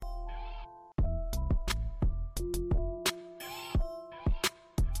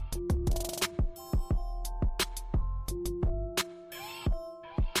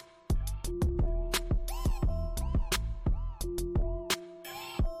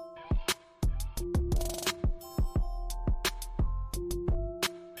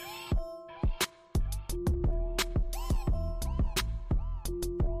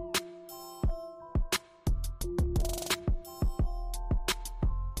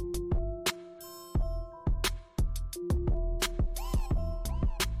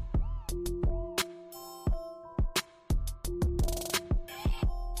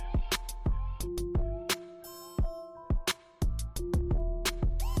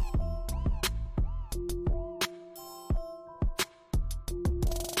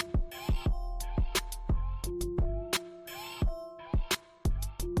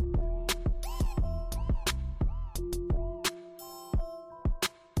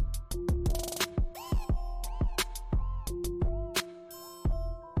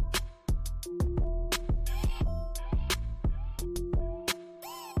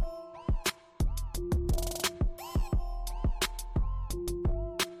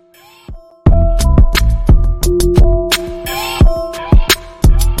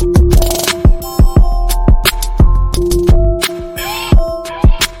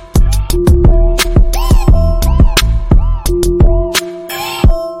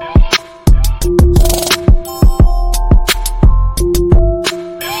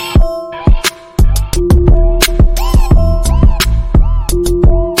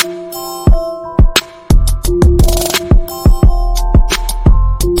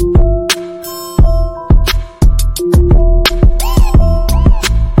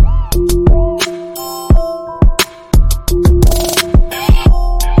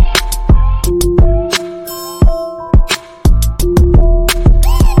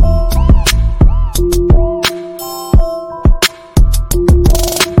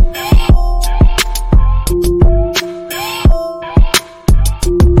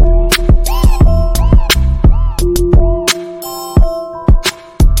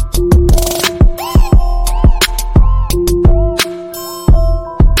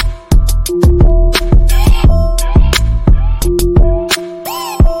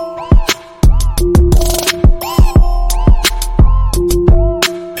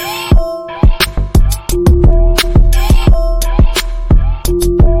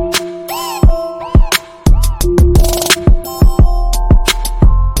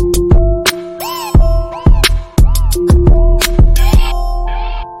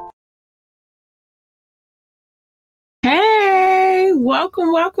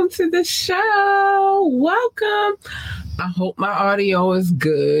welcome to the show. Welcome. I hope my audio is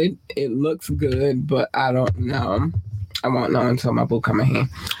good. It looks good, but I don't know. I won't know until my boo come in here.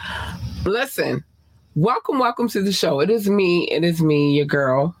 Listen, welcome to the show. It is me, your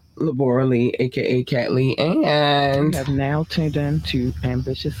girl, Labora Lee, aka Cat Lee, and You have now tuned in to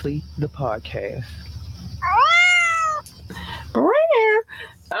Ambitiously the podcast.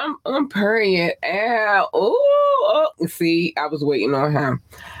 I'm period. See, I was waiting on him.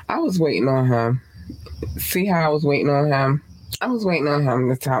 See how I was waiting on him? I was waiting on him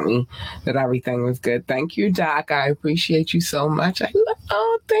to tell me that everything was good. Thank you, Doc. I appreciate you so much.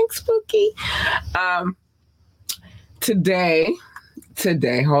 Thanks, Spooky. Today,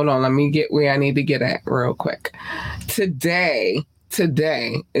 hold on. Let me get where I need to get at real quick. Today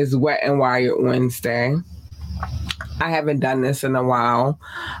is Wet and Wired Wednesday. I haven't done this in a while.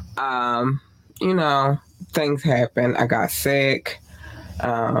 Things happen. I got sick.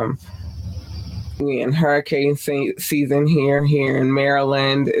 We in hurricane season here in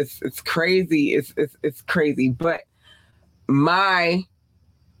Maryland. It's crazy. It's crazy. But my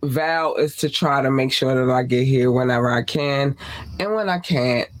vow is to try to make sure that I get here whenever I can, and when I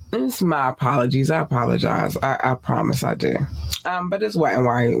can't, it's my apologies. I apologize. I promise I do. But it's Wet and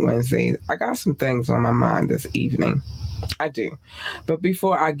Wired Wednesday. I got some things on my mind this evening. I do. But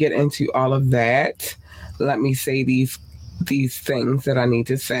before I get into all of that, let me say these things that I need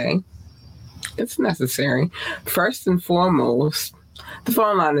to say. It's necessary. First and foremost, the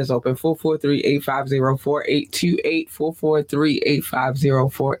phone line is open, 443-850-4828,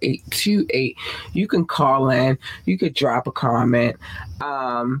 443-850-4828. You can call in. You could drop a comment.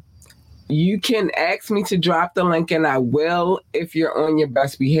 You can ask me to drop the link, and I will if you're on your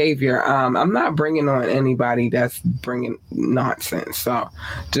best behavior. I'm not bringing on anybody that's bringing nonsense, so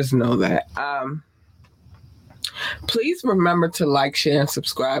just know that. Please remember to like, share, and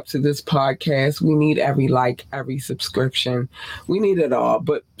subscribe to this podcast. We need every like, every subscription. We need it all,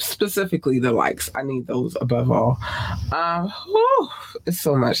 but specifically the likes. I need those above all. It's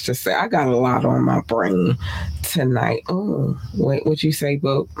so much to say. I got a lot on my brain tonight. Oh, wait, what you say,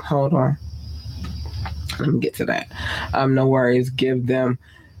 Bo? Hold on. Let me get to that. No worries. Give them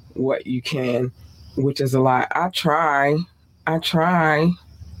what you can, which is a lot. I try.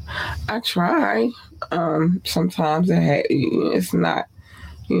 Sometimes it's not,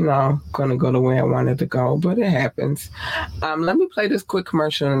 gonna go the way I wanted to go, but it happens. Let me play this quick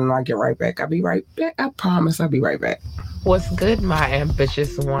commercial and I'll get right back. I'll be right back. I promise I'll be right back. What's good, my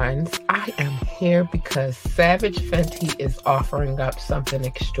ambitious ones? I am here because Savage Fenty is offering up something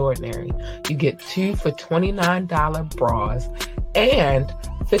extraordinary. You get 2 for $29 bras and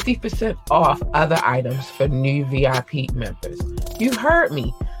 50% off other items for new VIP members. You heard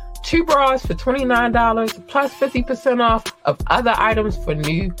me. 2 bras for $29 plus 50% off of other items for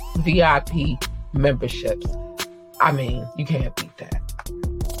new VIP memberships. I mean, you can't beat that.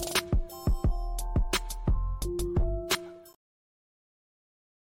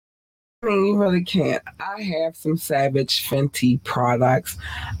 I mean, you really can't. I have some Savage Fenty products.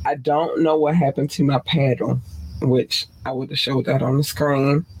 I don't know what happened to my paddle, which I would have showed that on the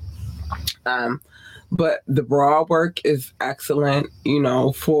screen. But the bra work is excellent,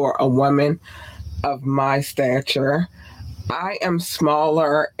 for a woman of my stature. I am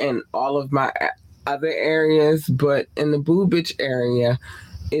smaller in all of my other areas, but in the boobage area,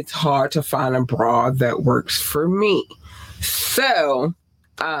 it's hard to find a bra that works for me. So,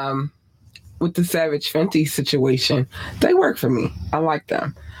 with the Savage Fenty situation, they work for me. I like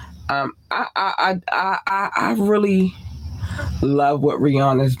them. I really love what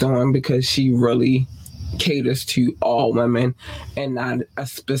Rihanna's doing because she really caters to all women and not a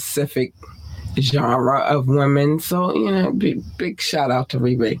specific genre of women. So, big shout out to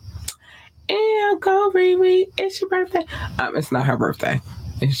Riri. And go Riri, it's your birthday. It's not her birthday.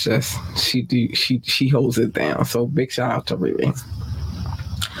 It's just she holds it down. So big shout out to Riri.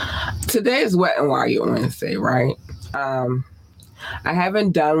 Today is Wet and Wired Wednesday, right? I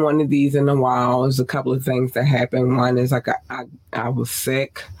haven't done one of these in a while. There's a couple of things that happened. One is I was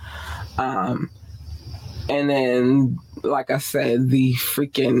sick. And then, like I said, the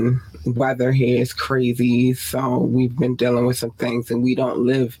freaking weather here is crazy. So we've been dealing with some things, and we don't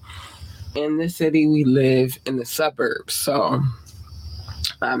live in the city. We live in the suburbs. So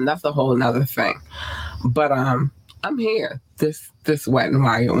that's a whole nother thing. But I'm here this Wet and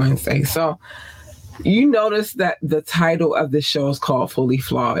Wired Wednesday. So you notice that the title of the show is called Fully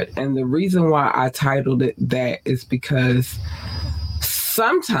Flawed. And the reason why I titled it that is because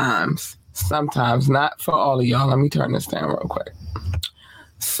sometimes, not for all of y'all, let me turn this down real quick.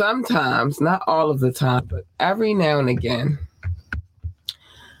 Sometimes, not all of the time, but every now and again,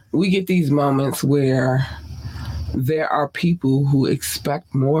 we get these moments where there are people who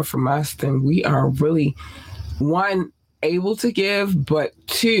expect more from us than we are really, one, able to give, but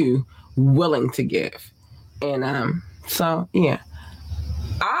two, willing to give. And so yeah,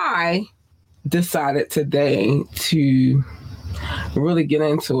 I decided today to really get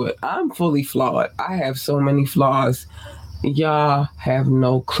into it. I'm fully flawed. I have so many flaws. Y'all have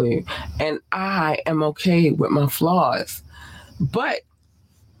no clue. And I am okay with my flaws. But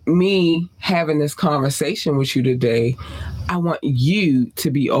me having this conversation with you today, I want you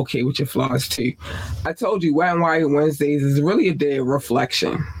to be okay with your flaws too. I told you Wet and Wired Wednesdays is really a day of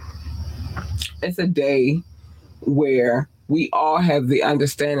reflection. It's a day where we all have the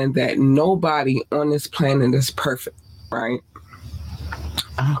understanding that nobody on this planet is perfect, right?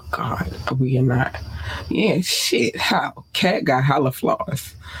 Oh God, we are not. Yeah, shit. How? Cat got hella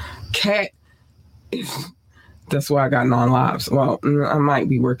flaws. Cat is. That's why I got non-lives. Well, I might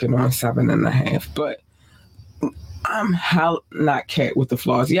be working on 7.5, but I'm not Cat with the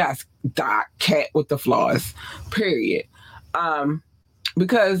flaws. Yes, Cat with the flaws. Period.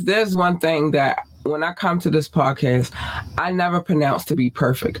 Because there's one thing that when I come to this podcast, I never pronounce to be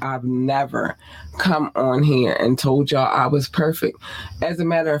perfect. I've never come on here and told y'all I was perfect. As a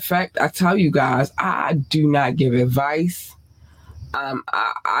matter of fact, I tell you guys, I do not give advice.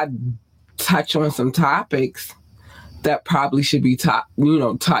 I touch on some topics that probably should be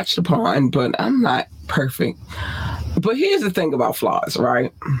touched upon, but I'm not perfect. But here's the thing about flaws,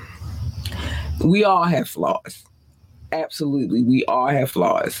 right? We all have flaws. Absolutely, we all have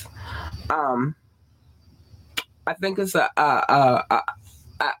flaws. I think it's a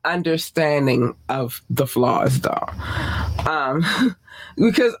understanding of the flaws, though,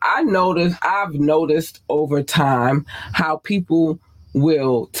 because I've noticed over time how people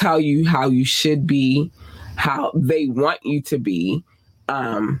will tell you how you should be, how they want you to be.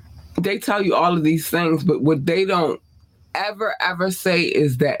 They tell you all of these things, but what they don't ever say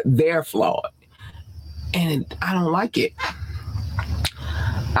is that they're flawed. And I don't like it.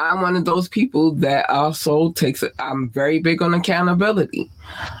 I'm one of those people that also I'm very big on accountability.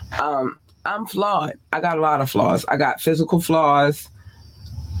 I'm flawed. I got a lot of flaws. I got physical flaws.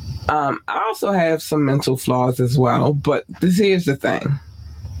 I also have some mental flaws as well. But here's the thing.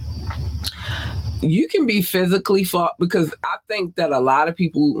 You can be physically flawed, because I think that a lot of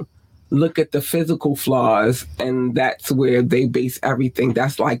people look at the physical flaws and that's where they base everything.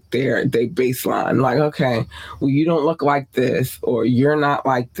 That's like their baseline. Like, okay, well, you don't look like this, or you're not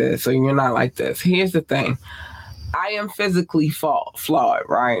like this, or you're not like this. Here's the thing. I am physically flawed,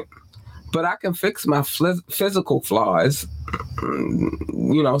 right? But I can fix my physical flaws.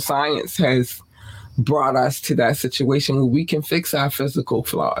 Science has brought us to that situation where we can fix our physical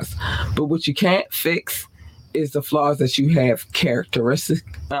flaws. But what you can't fix is the flaws that you have characteristically.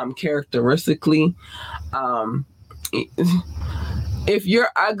 If you're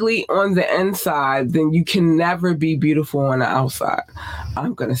ugly on the inside, then you can never be beautiful on the outside.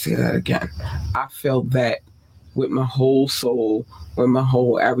 I'm going to say that again. I feel that with my whole soul, with my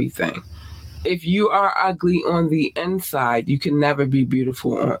whole everything. If you are ugly on the inside, you can never be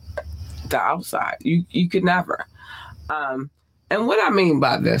beautiful on the outside. You could never. And what I mean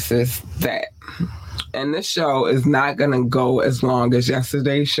by this is that, and this show is not going to go as long as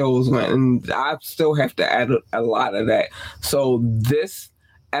yesterday's shows went, and I still have to add a lot of that. So this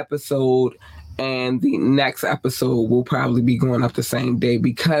episode and the next episode will probably be going up the same day,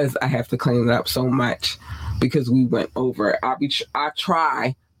 because I have to clean it up so much because we went over it. I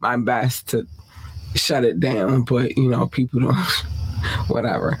try my best to shut it down, but people don't,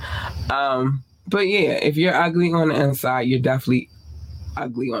 whatever. But yeah, if you're ugly on the inside, you're definitely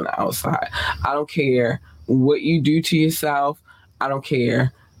ugly on the outside. I don't care what you do to yourself. I don't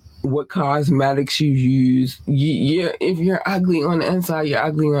care what cosmetics you use. If you're ugly on the inside, you're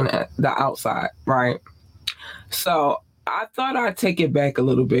ugly on the outside, right? So I thought I'd take it back a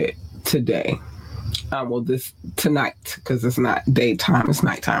little bit today. Tonight, because it's not daytime, it's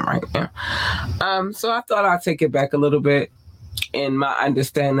nighttime right now. So I thought I'd take it back a little bit in my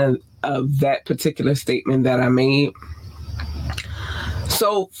understanding of that particular statement that I made.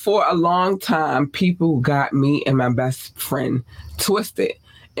 So for a long time, people got me and my best friend twisted.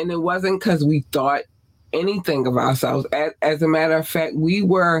 And it wasn't because we thought anything of ourselves. As a matter of fact, we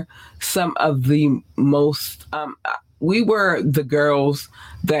were some of the most, we were the girls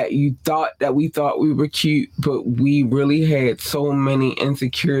that we thought we were cute, but we really had so many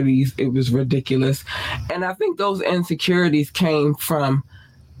insecurities. It was ridiculous. And I think those insecurities came from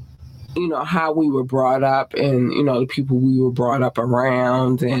how we were brought up, and the people we were brought up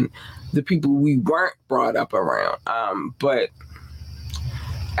around, and the people we weren't brought up around. But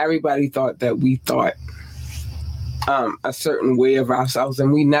everybody thought that we thought a certain way of ourselves,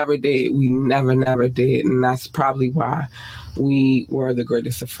 and we never did. We never did. And that's probably why we were the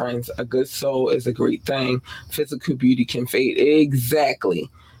greatest of friends. A good soul is a great thing. Physical beauty can fade. Exactly.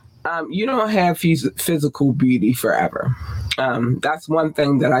 You don't have physical beauty forever. That's one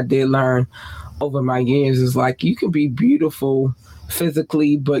thing that I did learn over my years is like, you can be beautiful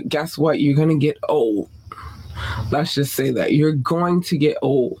physically, but guess what? You're going to get old. Let's just say that you're going to get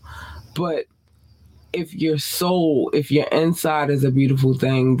old. But if your soul, if your inside is a beautiful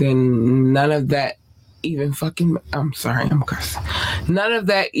thing, then none of that even I'm sorry, I'm cursing. None of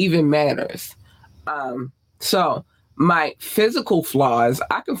that even matters. So my physical flaws,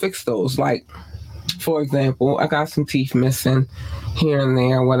 I can fix those. Like, for example, I got some teeth missing here and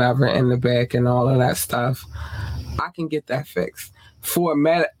there, whatever, in the back and all of that stuff. I can get that fixed.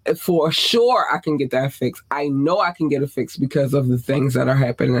 For sure, I can get that fixed. I know I can get it fixed because of the things that are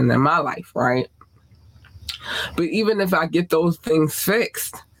happening in my life, right? But even if I get those things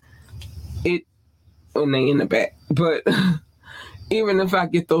fixed, when they in the back, but even if I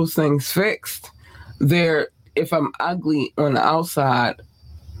get those things fixed, if I'm ugly on the outside,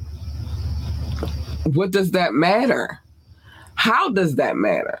 what does that matter? How does that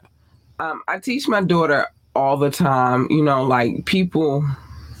matter? I teach my daughter all the time, like, people,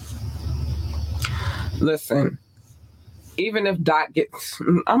 listen, even if Doc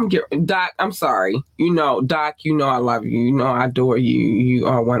Doc, I'm sorry, Doc, I love you, I adore you. You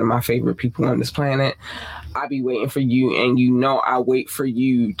are one of my favorite people on this planet. I be waiting for you, and I wait for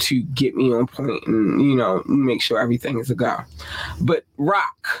you to get me on point and, make sure everything is a go. But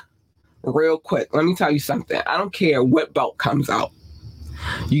Rock, real quick, let me tell you something. I don't care what belt comes out.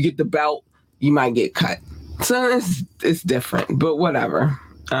 You get the belt, you might get cut. So it's different, but whatever.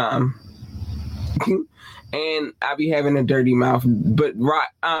 And I be having a dirty mouth. But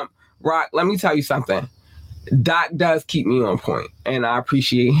Rock, let me tell you something. Doc does keep me on point, and I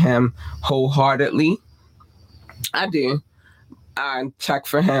appreciate him wholeheartedly. I do. I check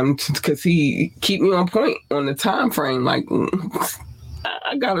for him because he keep me on point on the time frame. Like,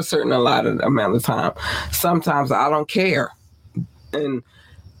 I got a certain allotted amount of time. Sometimes I don't care. And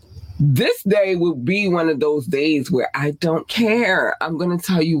this day will be one of those days where I don't care. I'm going to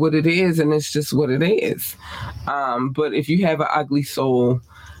tell you what it is, and it's just what it is. But if you have an ugly soul,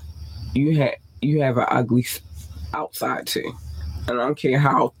 you have an ugly outside too. And I don't care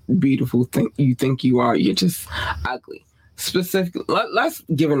how beautiful you think you are. You're just ugly. Specifically, let's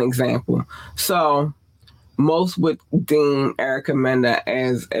give an example. So most would deem Erica Menda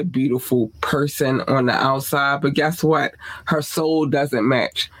as a beautiful person on the outside, but guess what? Her soul doesn't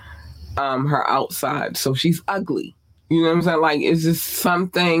match her outside, so she's ugly. You know what I'm saying? Like, it's just some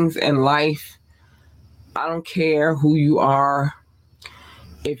things in life. I don't care who you are.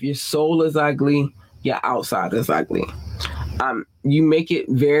 If your soul is ugly, your outside is ugly. You make it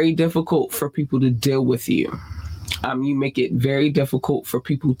very difficult for people to deal with you. You make it very difficult for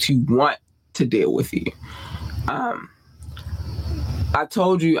people to want to deal with you. I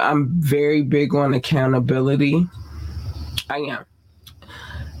told you I'm very big on accountability. I am.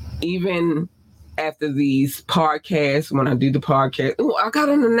 Even after these podcasts, when I do the podcast, I got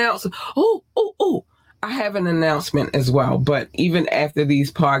an announcement. I have an announcement as well. But even after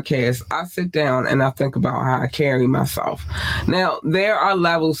these podcasts, I sit down and I think about how I carry myself. Now, there are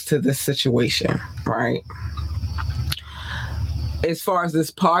levels to this situation, right? As far as this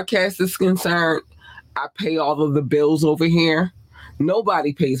podcast is concerned, I pay all of the bills over here.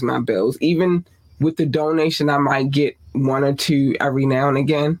 Nobody pays my bills. Even with the donation, I might get one or two every now and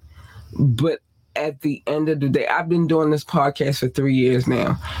again. But at the end of the day, I've been doing this podcast for 3 years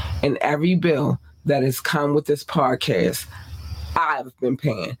now. And every bill that has come with this podcast, I've been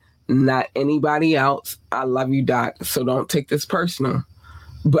paying. Not anybody else. I love you, Doc, so don't take this personal.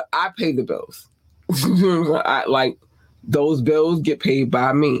 But I pay the bills. Those bills get paid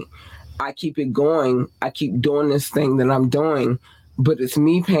by me. I keep it going. I keep doing this thing that I'm doing, but it's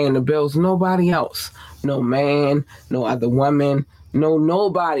me paying the bills. Nobody else. No man, no other woman,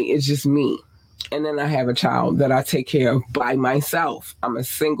 nobody. It's just me. And then I have a child that I take care of by myself. I'm a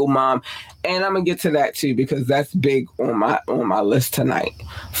single mom, and I'm gonna get to that too because that's big on my list tonight.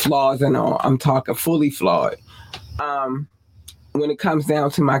 Flaws and all. I'm talking fully flawed. When it comes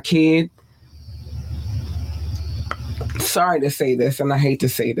down to my kid, sorry to say this, and I hate to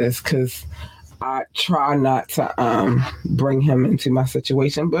say this because I try not to bring him into my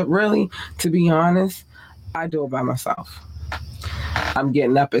situation, but really, to be honest, I do it by myself. I'm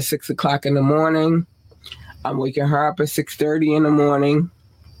getting up at 6 o'clock in the morning. I'm waking her up at 6:30 in the morning.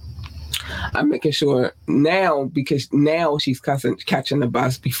 I'm making sure now, because now she's catching the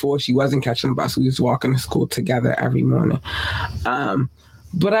bus. Before, she wasn't catching the bus. We was walking to school together every morning.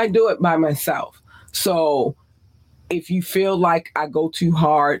 But I do it by myself. So if you feel like I go too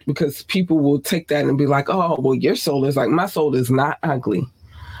hard, because people will take that and be like, oh, well, your soul is like, my soul is not ugly.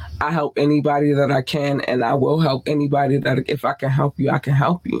 I help anybody that I can, and I will help anybody that, if I can help you, I can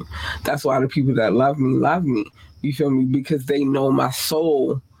help you. That's why the people that love me. You feel me? Because they know my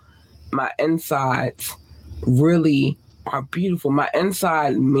soul, my insides really are beautiful. My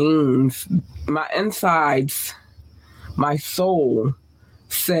insides, my soul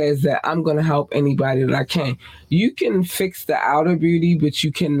says that I'm going to help anybody that I can. You can fix the outer beauty, but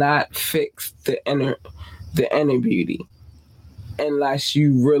you cannot fix the inner beauty unless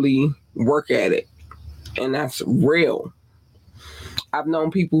you really work at it. And that's real. I've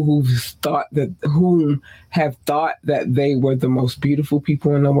known people who have thought that they were the most beautiful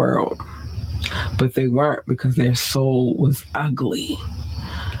people in the world, but they weren't, because their soul was ugly.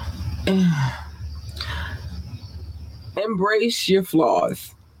 Embrace your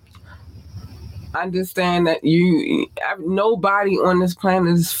flaws. Understand that nobody on this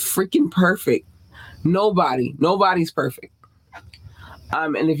planet is freaking perfect. Nobody's perfect.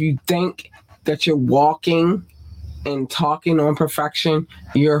 And if you think that you're walking and talking on perfection,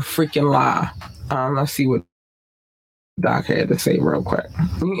 you're a freaking lie. Let's see what Doc had to say real quick.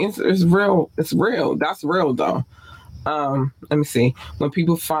 It's real. It's real. That's real, though. Let me see. When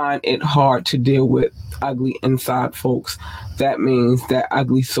people find it hard to deal with ugly inside folks, that means that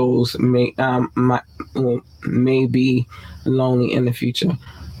ugly souls may be lonely in the future.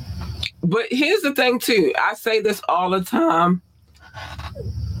 But here's the thing, too. I say this all the time.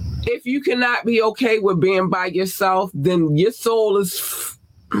 If you cannot be okay with being by yourself, then your soul is...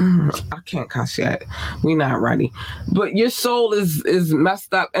 I can't cuss yet. We're not ready. But your soul is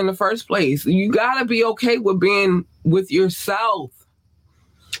messed up in the first place. You got to be okay with being with yourself.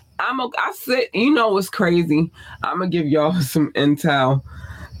 I said, you know what's crazy? I'm going to give y'all some intel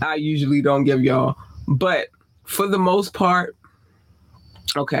I usually don't give y'all. But for the most part,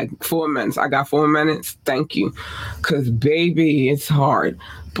 okay, 4 minutes. I got 4 minutes. Thank you. Because, baby, it's hard.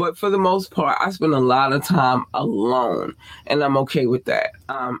 But for the most part, I spend a lot of time alone, and I'm okay with that.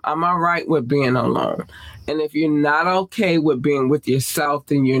 I'm all right with being alone. And if you're not okay with being with yourself,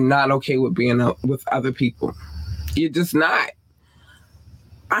 then you're not okay with being with other people. You're just not.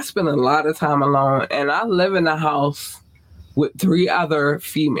 I spend a lot of time alone, and I live in a house with 3 other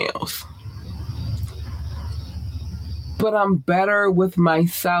females. But I'm better with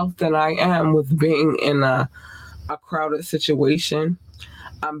myself than I am with being in a crowded situation.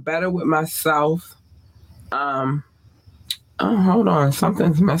 I'm better with myself. Oh, hold on.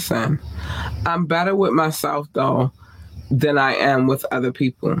 Something's missing. I'm better with myself, though, than I am with other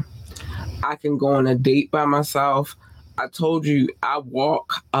people. I can go on a date by myself. I told you I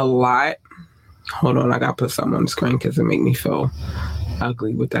walk a lot. Hold on. I got to put something on the screen because it make me feel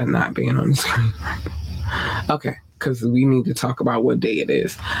ugly with that not being on the screen. Okay. Because we need to talk about what day it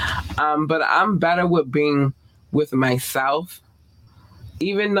is. But I'm better with being with myself.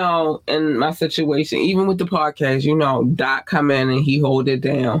 Even though in my situation, even with the podcast, you know, Doc come in and he hold it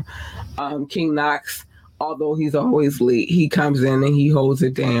down. King Knox, although he's always late, he comes in and he holds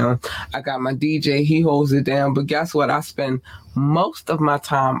it down. I got my DJ, he holds it down. But guess what? I spend most of my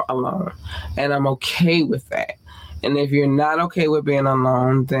time alone. And I'm okay with that. And if you're not okay with being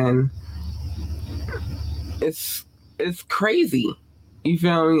alone, then it's crazy. You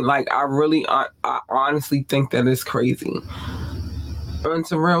feel me? Like, I honestly think that it's crazy. On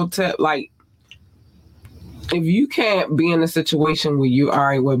some real tip, like, if you can't be in a situation where you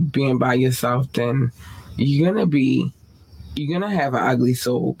are with being by yourself, then you're gonna have an ugly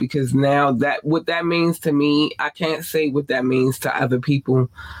soul. Because now what that means to me, I can't say what that means to other people.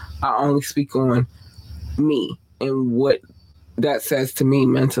 I only speak on me and what that says to me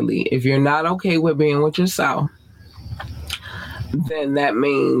mentally. If you're not okay with being with yourself, then that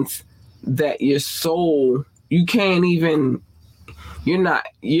means that your soul,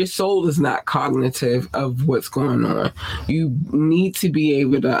 your soul is not cognitive of what's going on. You need to be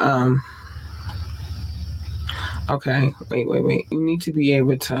able to, okay, wait. You need to be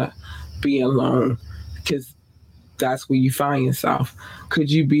able to be alone, because that's where you find yourself.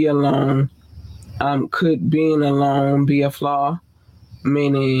 Could you be alone? Could being alone be a flaw?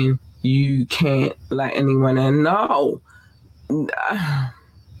 Meaning you can't let anyone in? No.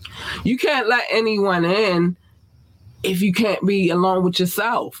 You can't let anyone in if you can't be alone with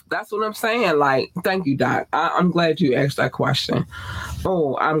yourself. That's what I'm saying. Like, thank you, Doc. I'm glad you asked that question.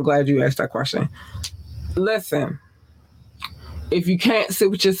 Oh, I'm glad you asked that question. Listen, If you can't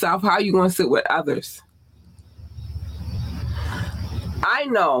sit with yourself, how are you going to sit with others? I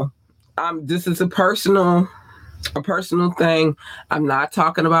know this is a personal thing. I'm not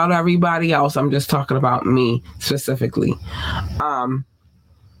talking about everybody else. I'm just talking about me specifically.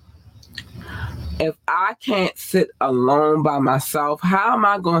 If I can't sit alone by myself, how am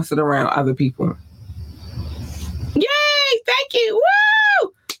I going to sit around other people? Yay! Thank you.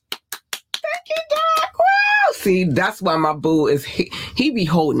 Woo! Thank you, Doc. Woo! See, that's why my boo is he be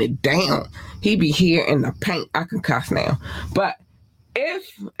holding it down. He be here in the paint. I can cuss now, but I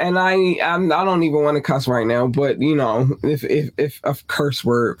don't even want to cuss right now, but if a curse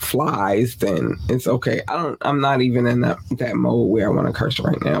word flies, then it's okay. I'm not even in that mode where I want to curse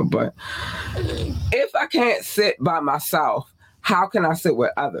right now. But if I can't sit by myself, how can I sit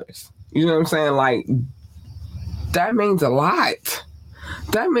with others? You know what I'm saying? Like, that means a lot.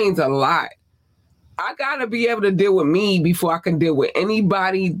 That means a lot. I gotta be able to deal with me before I can deal with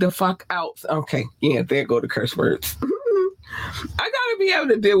anybody the fuck else. Okay, yeah, there go the curse words. I gotta be able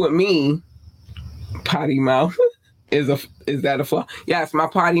to deal with me. Potty mouth is that a flaw? Yes, my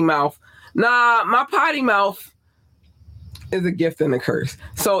potty mouth. Nah, my potty mouth is a gift and a curse.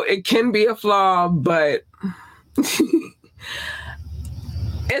 So it can be a flaw, but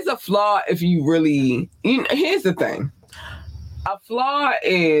it's a flaw if you really. Here's the thing. A flaw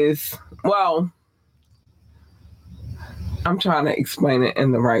is, well, I'm trying to explain it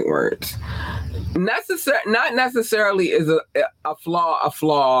in the right words. Not necessarily is a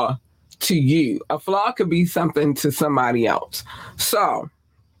flaw to you. A flaw could be something to somebody else. So,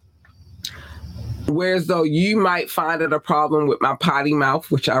 whereas though you might find it a problem with my potty mouth,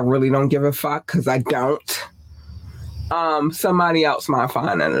 which I really don't give a fuck because I don't. Somebody else might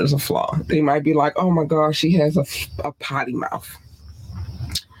find that as a flaw. They might be like, "Oh my gosh, she has a potty mouth."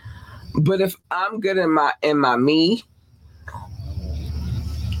 But if I'm good in my me.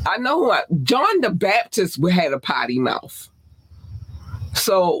 I know what John the Baptist had a potty mouth.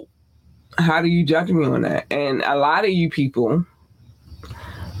 So how do you judge me on that? And a lot of you people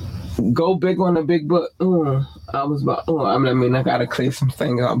go big on the big book. I gotta clear some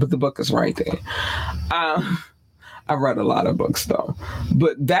things up, but the book is right there. I read a lot of books though,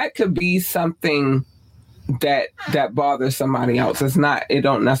 but that could be something that bothers somebody else. It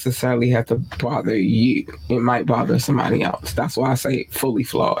don't necessarily have to bother you. It might bother somebody else. That's why I say fully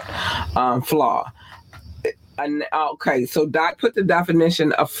flawed. Flaw. Okay, so Doc put the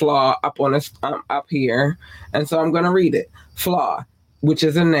definition of flaw up on us up here, and so I'm going to read it. Flaw, which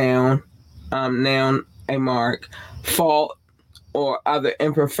is a noun, a mark, fault or other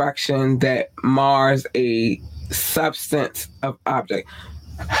imperfection that mars a substance of object.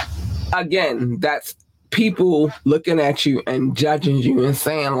 Again, that's people looking at you and judging you and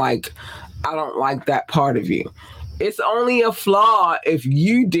saying, like, I don't like that part of you. It's only a flaw if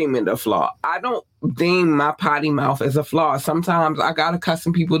you deem it a flaw. I don't deem my potty mouth as a flaw. Sometimes I gotta cuss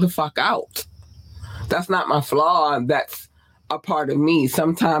some people the fuck out. That's not my flaw. That's a part of me.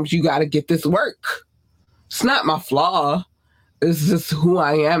 Sometimes you gotta get this work. It's not my flaw. It's just who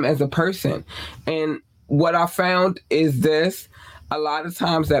I am as a person. And what I found is this. A lot of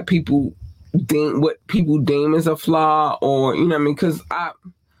times that people deem as a flaw, or because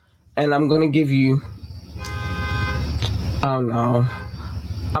I'm gonna give you, oh no,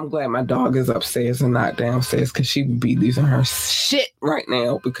 I'm glad my dog is upstairs and not downstairs because she would be losing her shit right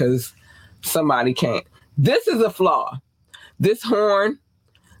now because somebody can't. This is a flaw. This horn,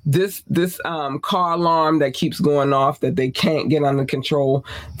 this car alarm that keeps going off that they can't get under control,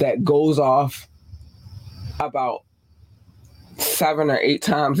 that goes off about 7 or 8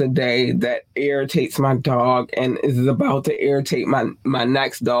 times a day, that irritates my dog and is about to irritate my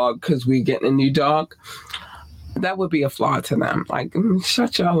next dog because we're getting a new dog. That would be a flaw to them. Like,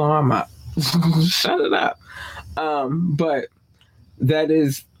 shut your alarm up. Shut it up. But that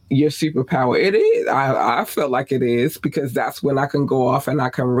is your superpower. It is. I feel like it is, because that's when I can go off and I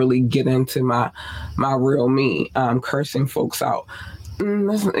can really get into my real me, cursing folks out.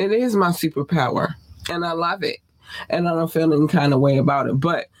 It is my superpower and I love it. And I don't feel any kind of way about it.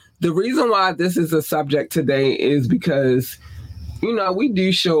 But the reason why this is a subject today is because, we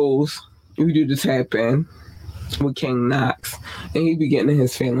do shows. We do the tap in with King Knox. And he be getting in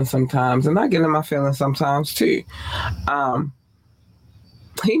his feelings sometimes. And I get in my feelings sometimes too.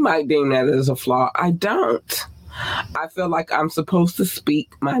 He might deem that as a flaw. I don't. I feel like I'm supposed to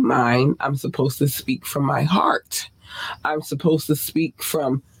speak my mind. I'm supposed to speak from my heart. I'm supposed to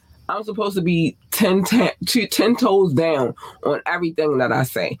be 10 toes down on everything that I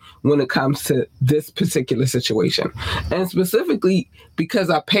say when it comes to this particular situation. And specifically because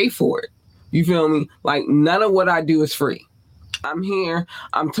I pay for it. You feel me? Like, none of what I do is free. I'm here.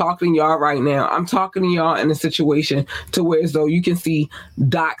 I'm talking to y'all right now. I'm talking to y'all in a situation to where as though you can see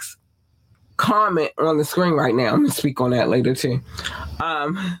Doc's comment on the screen right now. I'm going to speak on that later too.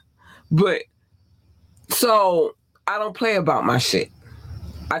 But so I don't play about my shit.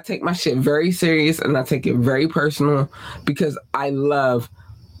 I take my shit very serious and I take it very personal because I love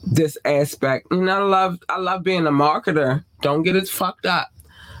this aspect. And I love being a marketer. Don't get it fucked up.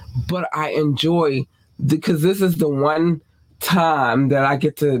 But I enjoy because this is the one time that I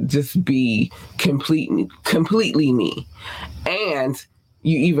get to just be completely me. And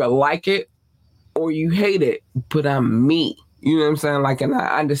you either like it or you hate it, but I'm me. You know what I'm saying? Like, and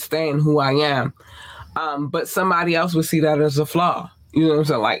I understand who I am. But somebody else would see that as a flaw. You know what I'm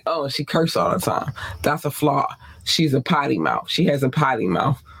saying? Like, oh, she curses all the time. That's a flaw. She's a potty mouth. She has a potty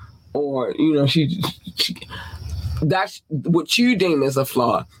mouth. Or, you know, she that's what you deem as a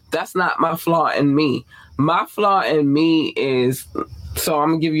flaw. That's not my flaw in me. My flaw in me is, so I'm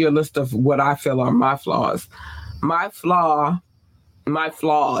going to give you a list of what I feel are my flaws. My flaws,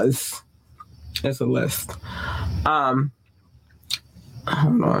 it's a list. Hold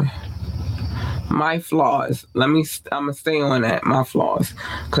on. My flaws. I'm gonna stay on that. My flaws,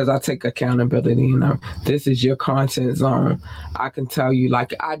 because I take accountability. You know, this is your content zone. I can tell you,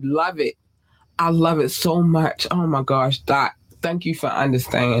 like, I love it. I love it so much. Oh my gosh, Doc, thank you for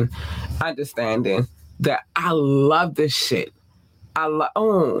understanding that I love this shit.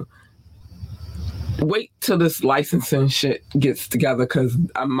 Wait till this licensing shit gets together because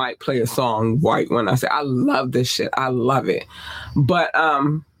I might play a song right when I say I love this shit. I love it, but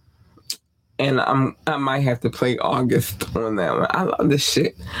and I might have to play August on that one. I love this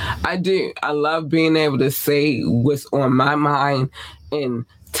shit. I do. I love being able to say what's on my mind and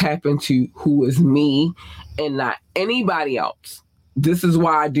tap into who is me and not anybody else. This is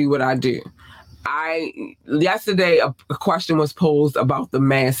why I do what I do. Yesterday a question was posed about the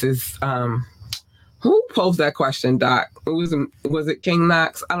masses. Who posed that question, Doc? Was it King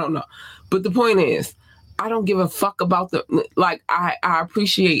Knox? I don't know. But the point is, I don't give a fuck about I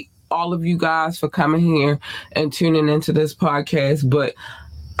appreciate all of you guys for coming here and tuning into this podcast, but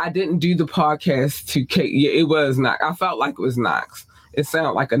I didn't do the podcast to it was Knox. I felt like it was Knox. It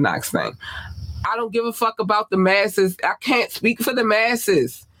sounded like a Knox thing. I don't give a fuck about the masses. I can't speak for the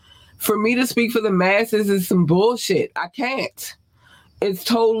masses. For me to speak for the masses is some bullshit. I can't. It's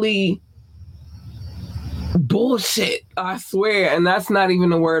totally bullshit, I swear. And that's not even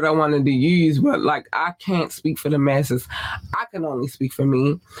the word I wanted to use, but like, I can't speak for the masses. I can only speak for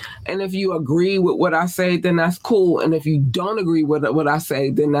me. And if you agree with what I say, then that's cool. And if you don't agree with what I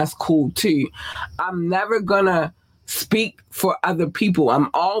say, then that's cool too. I'm never gonna speak for other people. I'm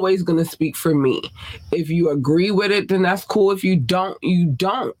always gonna speak for me. If you agree with it, then that's cool. If you don't, you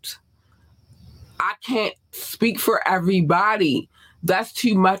don't. I can't speak for everybody. That's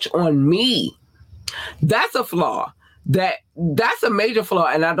too much on me. That's a flaw. That's a major flaw,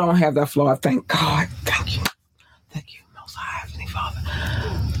 and I don't have that flaw. Thank God. Thank you. Thank you, Most High Heavenly Father.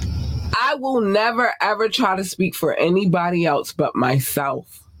 I will never, ever try to speak for anybody else but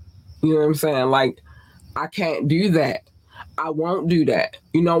myself. You know what I'm saying? Like, I can't do that. I won't do that.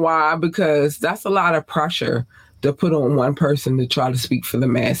 You know why? Because that's a lot of pressure to put on one person to try to speak for the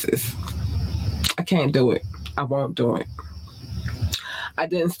masses. I can't do it. I won't do it. I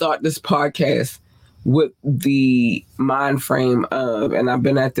didn't start this podcast with the mind frame of, and I've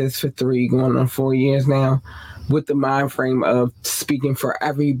been at this for 3 going on 4 years now, with the mind frame of speaking for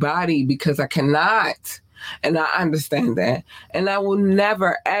everybody, because I cannot. And I understand that. And I will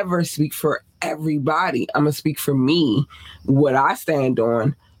never, ever speak for everybody. I'm going to speak for me, what I stand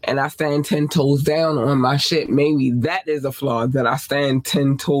on, and I stand 10 toes down on my shit. Maybe that is a flaw, that I stand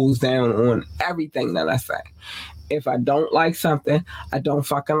 10 toes down on everything that I say. If I don't like something, I don't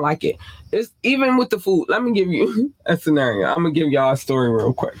fucking like it. It's even with the food. Let me give you a scenario. I'm going to give y'all a story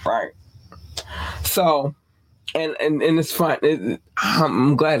real quick, right? So, and it's fun.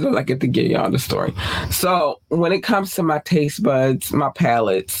 I'm glad that I get to give y'all the story. So, when it comes to my taste buds, my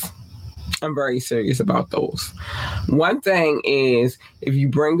palates, I'm very serious about those. One thing is, if you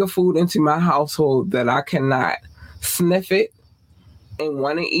bring a food into my household that I cannot sniff it and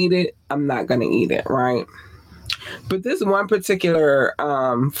want to eat it, I'm not going to eat it, right? But this one particular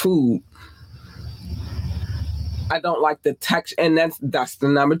food, I don't like the texture, and that's the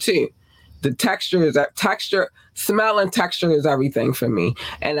number 2. The texture, smell and texture is everything for me,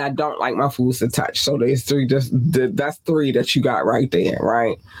 and I don't like my foods to touch. So there's 3. That's 3 that you got right there,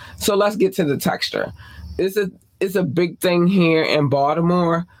 right? So let's get to the texture. It's a big thing here in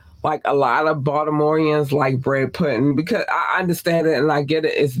Baltimore like a lot of Baltimoreans like bread pudding because I understand it and I get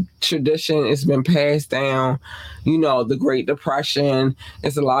it. It's tradition. It's been passed down. You know, the Great Depression.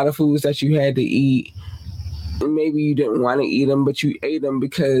 It's a lot of foods that you had to eat. Maybe you didn't want to eat them, but you ate them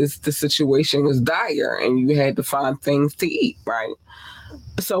because the situation was dire and you had to find things to eat, right?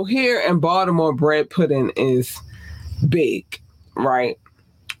 So here in Baltimore, bread pudding is big, right?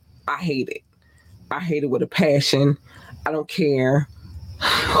 I hate it. I hate it with a passion. I don't care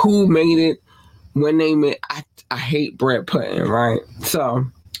who made it, when they made it. I hate bread pudding, right? So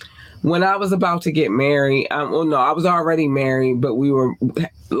when I was about to get married, I was already married, but we were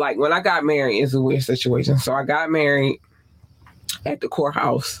like, when I got married, it's a weird situation. So I got married at the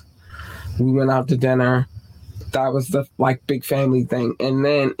courthouse. We went out to dinner. That was the like big family thing. And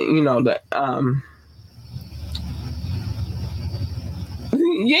then,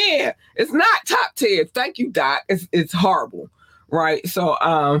 yeah, it's not top tier. Thank you, Doc. It's horrible. Right. So,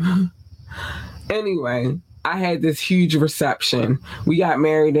 anyway, I had this huge reception. We got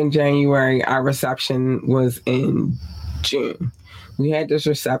married in January. Our reception was in June. We had this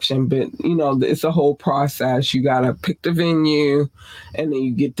reception, but it's a whole process. You got to pick the venue and then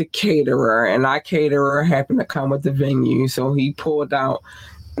you get the caterer, and our caterer happened to come with the venue. So he pulled out,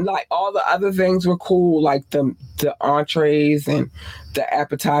 like, all the other things were cool, like the entrees and the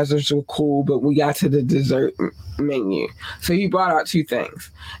appetizers were cool, but we got to the dessert menu. So he brought out two things.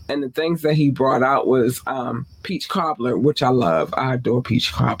 And the things that he brought out was peach cobbler, which I love. I adore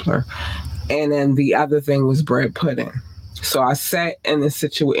peach cobbler. And then the other thing was bread pudding. So I sat in the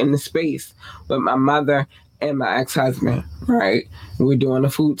space with my mother and my ex-husband, right? We're doing a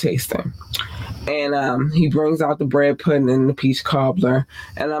food tasting. And he brings out the bread pudding and the peach cobbler.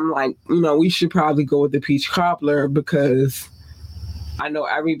 And I'm like, we should probably go with the peach cobbler because I know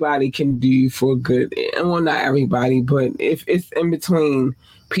everybody can do for good. Well, not everybody, but if it's in between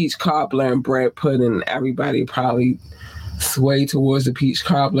peach cobbler and bread pudding, everybody probably sway towards the peach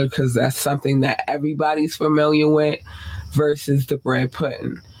cobbler because that's something that everybody's familiar with versus the bread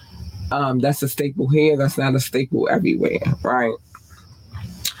pudding. That's a staple here. That's not a staple everywhere, right?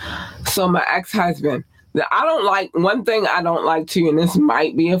 So my ex-husband, one thing I don't like too, and this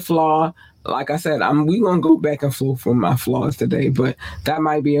might be a flaw. Like I said, we're going to go back and forth from my flaws today, but that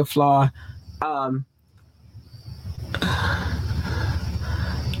might be a flaw. I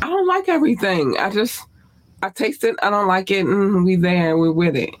don't like everything. I taste it, I don't like it, and we're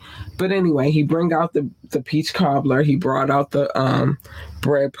with it. But anyway, he bring out the peach cobbler, he brought out the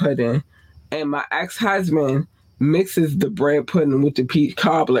bread pudding, and my ex-husband mixes the bread pudding with the peach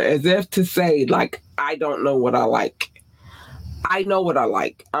cobbler as if to say, like, I don't know what I like. I know what I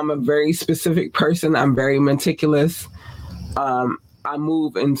like. I'm a very specific person. I'm very meticulous. I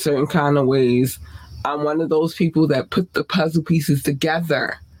move in certain kind of ways. I'm one of those people that put the puzzle pieces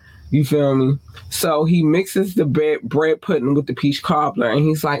together. You feel me? So he mixes the bread pudding with the peach cobbler, and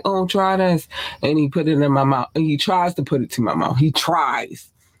he's like, "Oh, try this," and he put it in my mouth. He tries to put it to my mouth. He tries,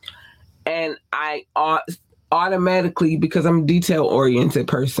 and I automatically, because I'm a detail-oriented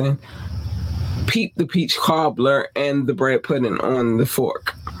person, peep the peach cobbler and the bread pudding on the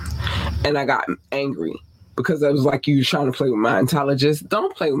fork. And I got angry because I was like, you trying to play with my intelligence?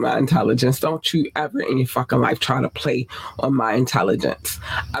 Don't play with my intelligence. Don't you ever in your fucking life try to play on my intelligence.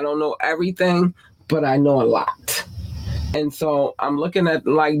 I don't know everything, but I know a lot. And so I'm looking at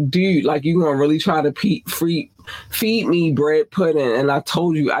like, dude, like you gonna really try to feed me bread pudding, and I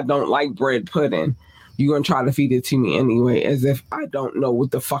told you I don't like bread pudding. You're going to try to feed it to me anyway, as if I don't know what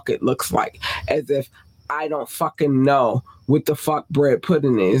the fuck it looks like, as if I don't fucking know what the fuck bread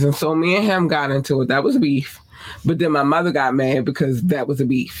pudding is. And so me and him got into it. That was beef. But then my mother got mad because that was a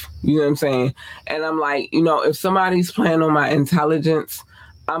beef. You know what I'm saying? And I'm like, if somebody's playing on my intelligence,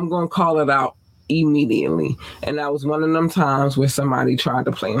 I'm going to call it out immediately. And that was one of them times where somebody tried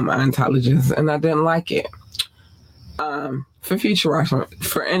to play on my intelligence, and I didn't like it. For future reference,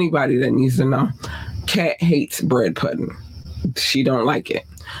 for anybody that needs to know, Kat hates bread pudding. She don't like it.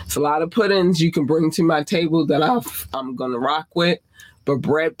 It's a lot of puddings you can bring to my table that I'm going to rock with, but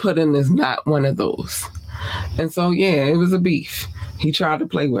bread pudding is not one of those. And so, yeah, it was a beef. He tried to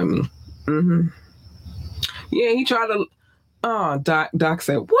play with me. Mm-hmm. Yeah, he tried to... Oh, Doc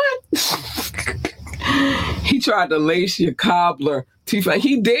said, what? He tried to lace your cobbler too fast.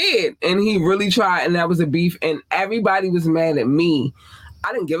 He did, and he really tried, and that was a beef, and everybody was mad at me.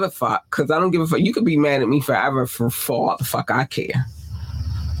 I didn't give a fuck, because I don't give a fuck. You could be mad at me forever for all the fuck I care.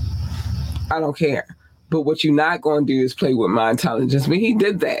 I don't care. But what you're not going to do is play with my intelligence. But he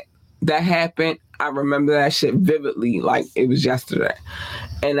did that. That happened. I remember that shit vividly, like it was yesterday.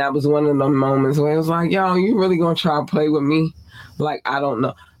 And that was one of the moments where it was like, yo, you really going to try to play with me? Like, I don't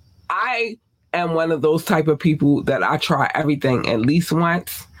know. I am one of those type of people that I try everything at least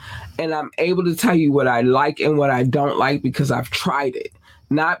once, and I'm able to tell you what I like and what I don't like because I've tried it,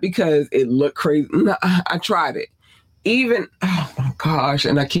 not because it looked crazy. No, I tried it. Even, oh my gosh,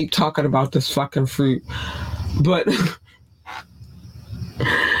 and I keep talking about this fucking fruit, but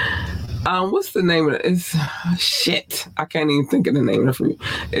what's the name of it? It's shit. I can't even think of the name of the fruit.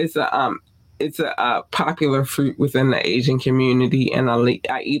 It's a popular fruit within the Asian community, and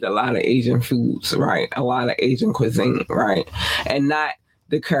I eat a lot of Asian foods, right? A lot of Asian cuisine, right? And not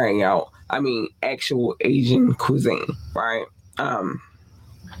the carrying out. I mean, actual Asian cuisine, right? And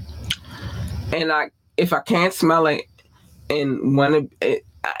if I can't smell it, and when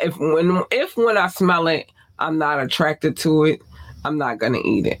I smell it, I'm not attracted to it, I'm not gonna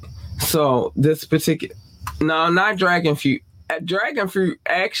eat it. So this particular, no, not dragon fruit. Dragon fruit,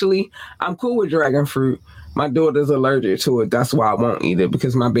 actually, I'm cool with dragon fruit. My daughter's allergic to it. That's why I won't eat it,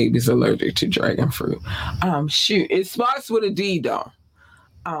 because my baby's allergic to dragon fruit. Shoot, it starts with a D though.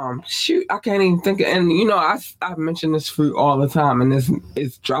 Shoot, I can't even think of, and I mention this fruit all the time, and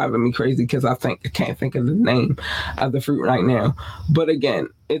it's driving me crazy because I can't think of the name of the fruit right now. But again,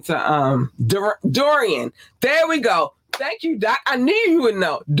 it's a durian. There we go. Thank you, Doc. I knew you would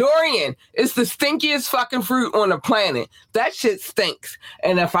know. Durian is the stinkiest fucking fruit on the planet. That shit stinks.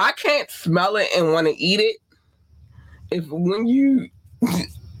 And if I can't smell it and want to eat it,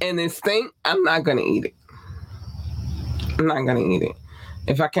 and it stink, I'm not gonna eat it. I'm not gonna eat it.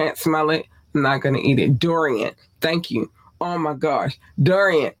 If I can't smell it, I'm not going to eat it. Durian. Thank you. Oh my gosh.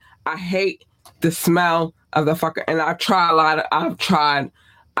 Durian. I hate the smell of the fucker. And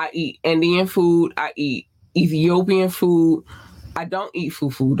I eat Indian food. I eat Ethiopian food. I don't eat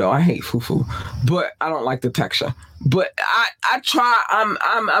fufu though. I hate fufu. But I don't like the texture. But I try.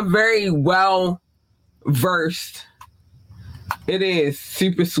 I'm very well versed. It is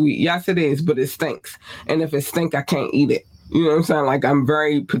super sweet. Yes, it is. But it stinks. And if it stinks, I can't eat it. You know what I'm saying? Like, I'm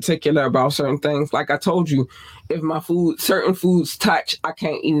very particular about certain things. Like I told you, if certain foods touch, I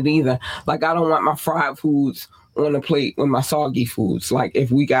can't eat it either. Like, I don't want my fried foods on the plate with my soggy foods. Like,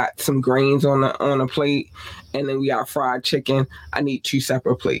 if we got some grains on a plate and then we got fried chicken, I need 2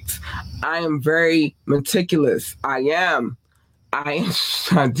 separate plates. I am very meticulous. I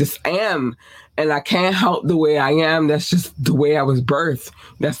just am. And I can't help the way I am. That's just the way I was birthed.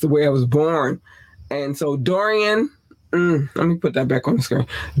 That's the way I was born. And so durian... let me put that back on the screen.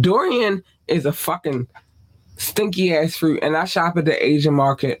 Durian is a fucking stinky ass fruit, and I shop at the Asian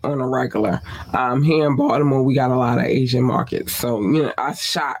market on a regular. Here in Baltimore, we got a lot of Asian markets, so I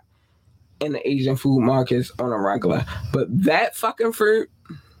shop in the Asian food markets on a regular. But that fucking fruit,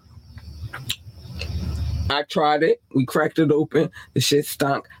 I tried it. We cracked it open. The shit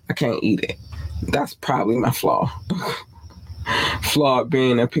stunk. I can't eat it. That's probably my flaw. Flawed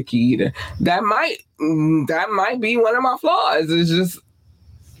being a picky eater. That might be one of my flaws. It's just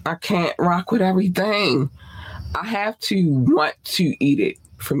I can't rock with everything. I have to want to eat it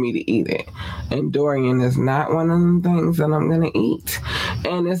for me to eat it. And durian is not one of them things that I'm gonna eat.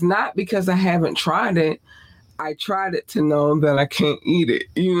 And it's not because I haven't tried it. I tried it to know that I can't eat it.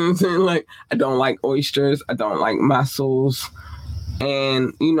 You know what I'm saying? Like, I don't like oysters. I don't like mussels.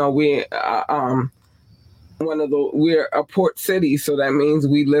 And we're a port city, so that means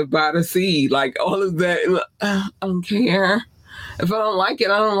we live by the sea. Like, all of that, I don't care. If I don't like it,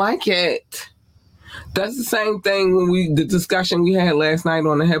 I don't like it. That's the same thing when the discussion we had last night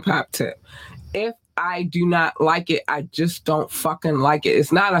on the hip hop tip. If I do not like it, I just don't fucking like it.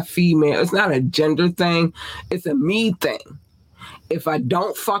 It's not a female, it's not a gender thing. It's a me thing. If I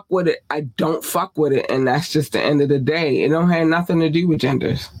don't fuck with it, I don't fuck with it. And that's just the end of the day. It don't have nothing to do with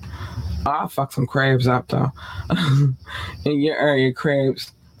genders. I'll fuck some crabs up though. In your area,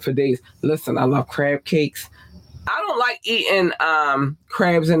 crabs for days. Listen, I love crab cakes. I don't like eating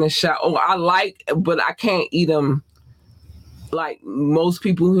crabs in the shell. Oh, I like, but I can't eat them like most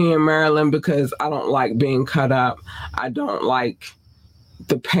people here in Maryland because I don't like being cut up. I don't like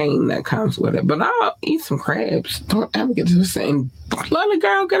the pain that comes with it. But I'll eat some crabs. Don't ever get to the same. Let a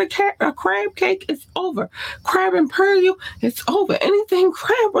girl get a crab cake, it's over. Crab imperial, it's over. Anything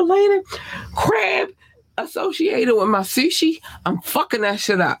crab related, crab associated with my sushi, I'm fucking that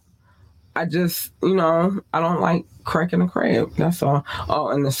shit up. I just, I don't like cracking a crab. That's all. Oh,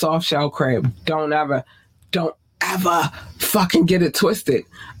 and the soft shell crab. Don't ever fucking get it twisted.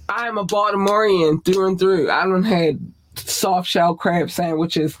 I am a Baltimorean through and through. I done had soft shell crab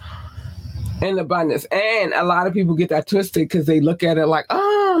sandwiches in abundance. And a lot of people get that twisted because they look at it like,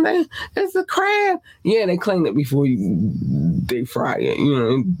 oh, it's a crab. Yeah, they clean it before they fry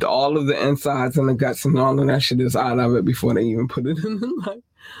it. All of the insides and the guts and all of that shit is out of it before they even put it in the light.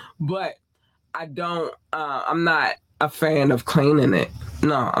 But I don't. I'm not a fan of cleaning it.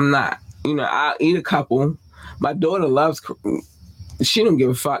 No, I'm not. I'll eat a couple. My daughter loves. She don't give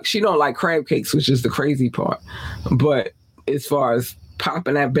a fuck. She don't like crab cakes, which is the crazy part. But as far as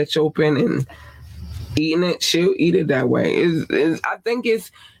popping that bitch open and eating it, she'll eat it that way.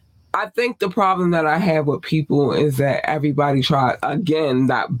 I think the problem that I have with people is that everybody tries, again,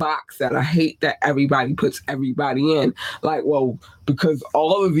 that box that I hate that everybody puts everybody in. Like, well, because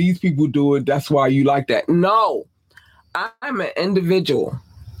all of these people do it, that's why you like that. No, I'm an individual.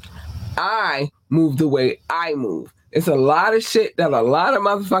 I move the way I move. It's a lot of shit that a lot of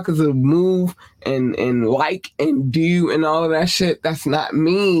motherfuckers will move and like and do and all of that shit. That's not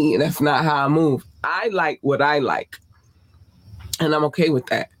me. That's not how I move. I like what I like. And I'm okay with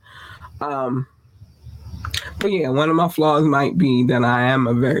that. But yeah, one of my flaws might be that I am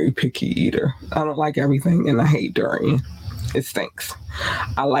a very picky eater. I don't like everything and I hate durian. It stinks.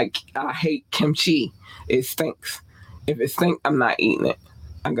 I hate kimchi. It stinks. If it stinks, I'm not eating it.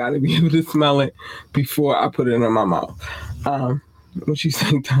 I gotta be able to smell it before I put it in my mouth. What you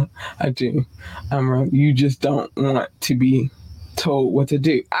think? I do. You just don't want to be told what to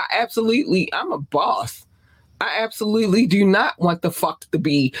do. I'm a boss. I absolutely do not want the fuck to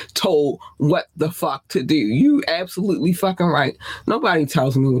be told what the fuck to do. You absolutely fucking right. Nobody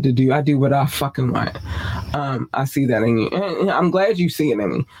tells me what to do. I do what I fucking want. I see that in you. And I'm glad you see it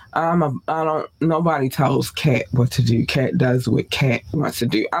in me. Nobody tells Cat what to do. Cat does what Cat wants to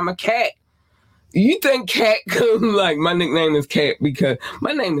do. I'm a cat. You think Cat, like my nickname is Cat because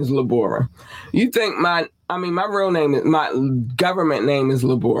my name is Labora. You think my real name is, my government name is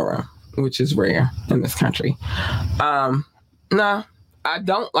Labora, which is rare in this country. No, I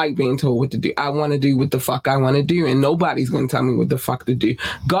don't like being told what to do. I want to do what the fuck I want to do, and nobody's going to tell me what the fuck to do.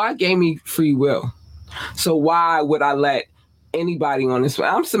 God gave me free will. So why would I let anybody on this?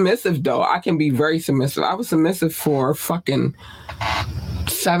 I'm submissive, though. I can be very submissive. I was submissive for fucking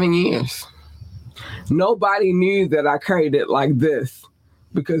 7 years. Nobody knew that I carried it like this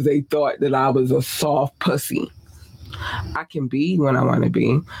because they thought that I was a soft pussy. I can be when I want to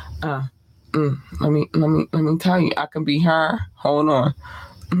be. Let me tell you, I can be her. Hold on.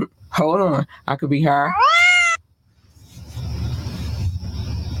 I could be her.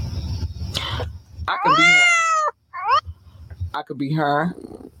 I can be her. I could be her.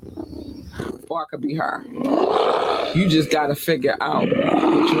 Or I could be her. You just gotta figure out which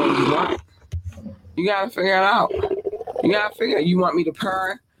one you want. You gotta figure it out. You want me to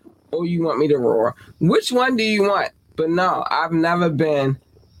purr or you want me to roar? Which one do you want? But no, I've never been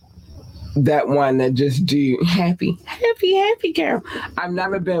that one that just do happy girl. I've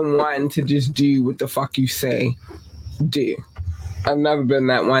never been one to just do what the fuck you say do. I've never been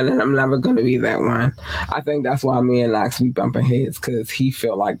that one, and I'm never going to be that one. I think that's why me and Knox be bumping heads, because he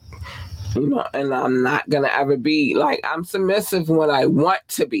feel like, and I'm not going to ever be. Like, I'm submissive when I want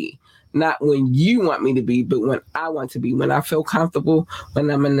to be. Not when you want me to be, but when I want to be. When I feel comfortable, when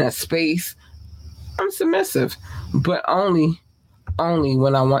I'm in that space, I'm submissive. But only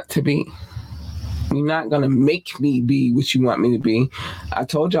when I want to be. You're not going to make me be what you want me to be. I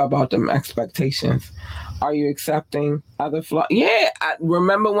told y'all about them expectations. Are you accepting other flaws? Yeah, I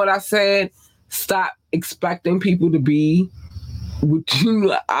remember when I said, stop expecting people to be what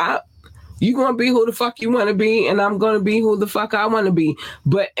you... You're going to be who the fuck you want to be, and I'm going to be who the fuck I want to be.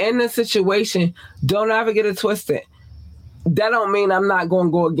 But in the situation, don't ever get it twisted. That don't mean I'm not going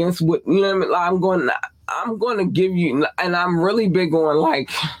to go against what, you know what I mean? Like, I'm going to give you, and I'm really big on,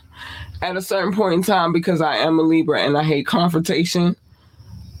 like, at a certain point in time, because I am a Libra and I hate confrontation,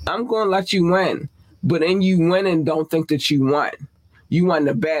 I'm going to let you win. But in you winning, don't think that you won. You won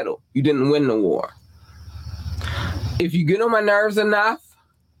the battle. You didn't win the war. If you get on my nerves enough,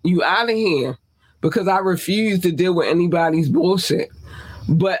 you out of here, because I refuse to deal with anybody's bullshit.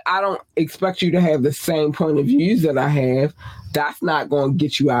 But I don't expect you to have the same point of views that I have. That's not going to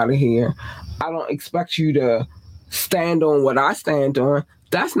get you out of here. I don't expect you to stand on what I stand on.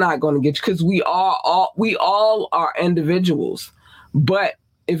 That's not going to get you, because we all are individuals. But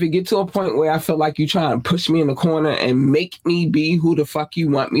if it get to a point where I feel like you trying to push me in the corner and make me be who the fuck you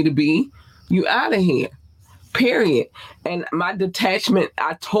want me to be, you out of here. Period. And my detachment,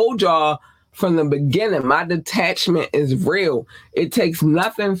 I told y'all from the beginning, my detachment is real. It takes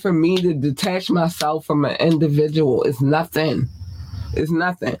nothing for me to detach myself from an individual. It's nothing. It's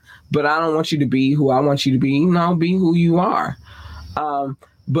nothing. But I don't want you to be who I want you to be. No, be who you are.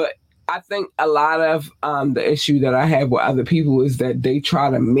 But I think a lot of the issue that I have with other people is that they try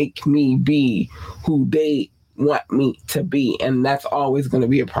to make me be who they want me to be. And that's always going to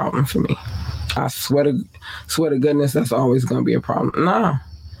be a problem for me. I swear to goodness, that's always going to be a problem.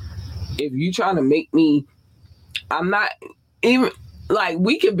 if you trying to make me, I'm not even like,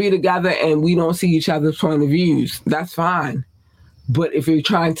 we could be together and we don't see each other's point of views. That's fine. But if you're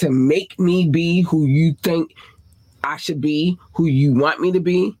trying to make me be who you think I should be, who you want me to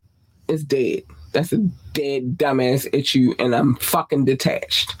be, it's dead. That's a dead dumbass issue, and I'm fucking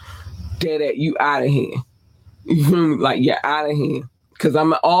detached. Dead at you out of here. You feel me? Like, you're out of here. Because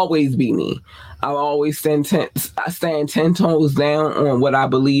I'm always be me. I'll always stand 10 toes down on what I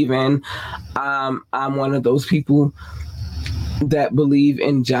believe in. I'm one of those people that believe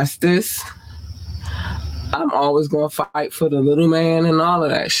in justice. I'm always going to fight for the little man and all of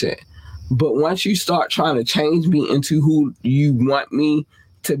that shit. But once you start trying to change me into who you want me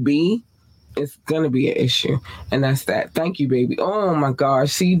to be, it's going to be an issue. And that's that. Thank you, baby. Oh, my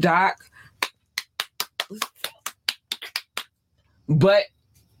gosh. See, Doc? But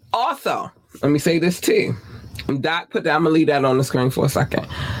also, let me say this too. Doc put that, I'm going to leave that on the screen for a second.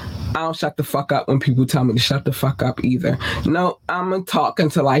 I don't shut the fuck up when people tell me to shut the fuck up either. No, I'm going to talk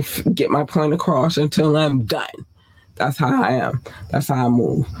until I get my point across, until I'm done. That's how I am. That's how I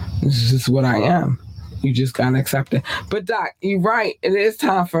move. This is just what I am. You just got to accept it. But Doc, you're right. It is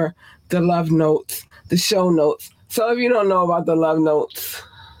time for the love notes, the show notes. So if you don't know about the love notes,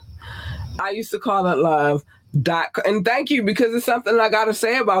 I used to call it love. Doc, and thank you, because it's something I got to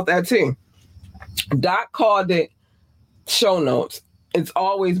say about that too. Doc called it show notes. It's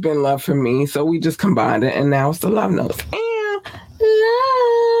always been love for me, so we just combined it, and now it's the love notes. And love,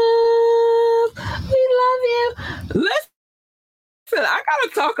 we love you. Listen, I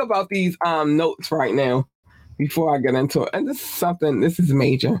gotta talk about these notes right now before I get into it. And this is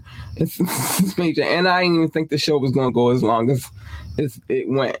major. It's major, and I didn't even think the show was gonna go as long as it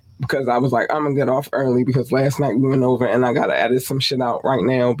went, because I was like, I'm gonna get off early because last night we went over, and I gotta edit some shit out right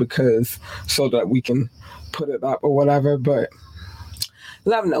now so that we can put it up or whatever. But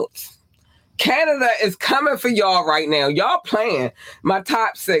love notes. Canada is coming for y'all right now. Y'all playing my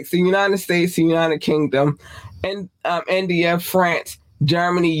top 6: the United States, the United Kingdom, and India, France,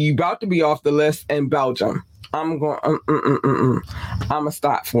 Germany. You about to be off the list, and Belgium. I'm going. I'm gonna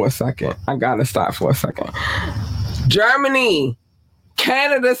stop for a second. I gotta stop for a second. Germany,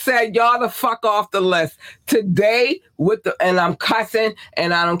 Canada said y'all the fuck off the list today and I'm cussing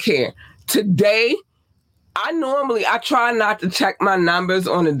and I don't care. Today, I try not to check my numbers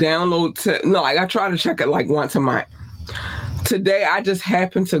on the download. I try to check it like once a month. Today, I just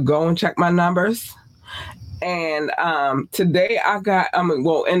happened to go and check my numbers. And today I got,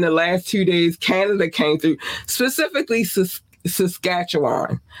 in the last 2 days, Canada came through, specifically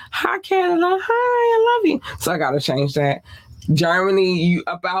Saskatchewan. Hi, Canada. Hi, I love you. So I got to change that. Germany, you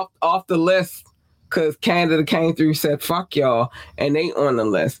about off the list, because Canada came through, said, fuck y'all, and they on the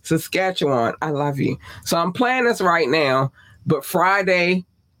list. Saskatchewan, I love you. So I'm playing this right now, but Friday,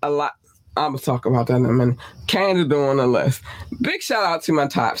 I'm going to talk about that in a minute. Canada on the list. Big shout out to my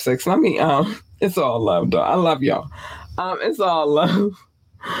top 6. Let me, it's all love, though. I love y'all. It's all love.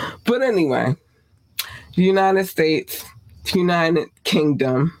 But anyway, United States, United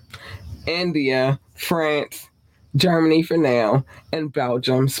Kingdom, India, France, Germany for now, and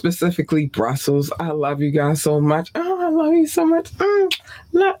Belgium, specifically Brussels. I love you guys so much. Oh, I love you so much.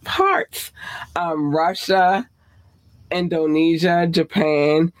 Love hearts. Russia, Indonesia,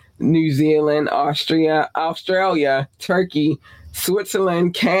 Japan, New Zealand, Australia, Turkey,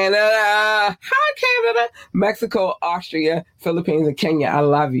 Switzerland, Canada. Hi, Canada. Mexico, Austria, Philippines, and Kenya. I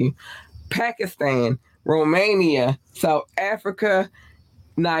love you. Pakistan, Romania, South Africa,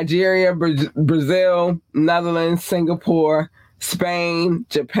 Nigeria, Brazil, Netherlands, Singapore, Spain,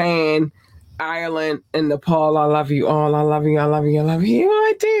 Japan, Ireland, and Nepal. I love you all. I love you. I love you. I love you.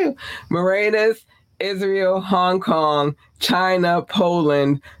 I do. Mauritius, Israel, Hong Kong, China,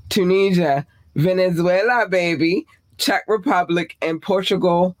 Poland, Tunisia, Venezuela, baby, Czech Republic, and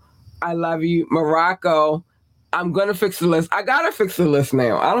Portugal. I love you. Morocco. I'm going to fix the list. I got to fix the list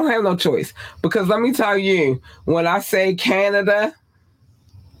now. I don't have no choice. Because let me tell you, when I say Canada,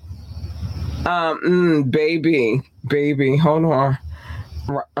 baby, hold on.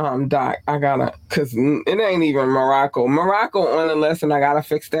 Doc, I gotta, cause it ain't even Morocco. Morocco on the list, and I gotta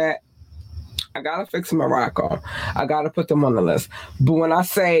fix that. I gotta fix Morocco. I gotta put them on the list. But when I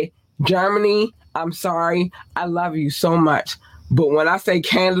say Germany, I'm sorry. I love you so much. But when I say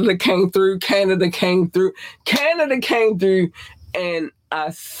Canada came through, Canada came through in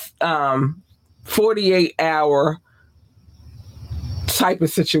a 48-hour type of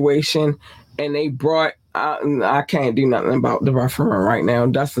situation. And they brought, I can't do nothing about the referendum right now.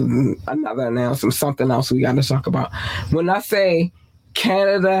 That's another announcement, something else we got to talk about. When I say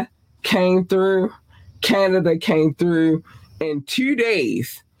Canada came through in 2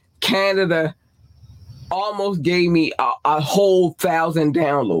 days. Canada almost gave me a whole 1,000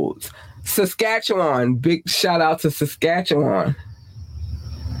 downloads. Saskatchewan, big shout out to Saskatchewan.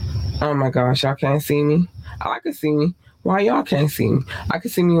 Oh my gosh, y'all can't see me? I can see me. Why y'all can't see me? I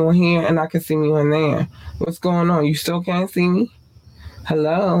can see me on here and I can see me on there. What's going on? You still can't see me?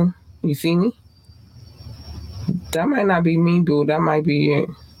 Hello? You see me? That might not be me, boo. That might be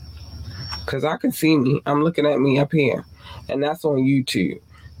you. Because I can see me. I'm looking at me up here. And that's on YouTube.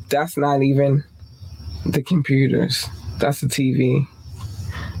 That's not even the computers. That's the TV.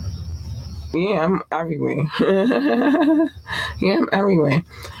 Yeah, I'm everywhere. Yeah, I'm everywhere.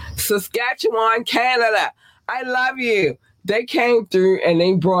 Saskatchewan, Canada. I love you. They came through and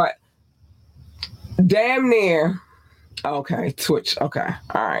they brought damn near. Okay, Twitch. Okay.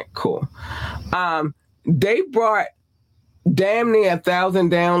 All right, cool. They brought damn near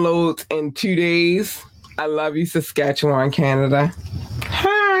 1,000 downloads in 2 days. I love you, Saskatchewan, Canada.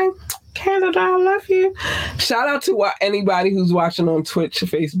 Hi, Canada, I love you. Shout out to anybody who's watching on Twitch,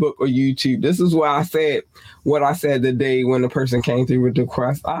 Facebook, or YouTube. This is why I said what I said the day when the person came through with the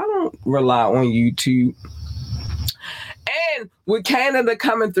request. I don't rely on YouTube. And with Canada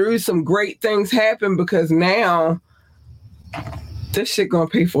coming through, some great things happen because now this shit gonna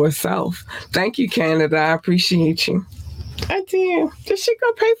pay for itself. Thank you, Canada. I appreciate you. I do. This shit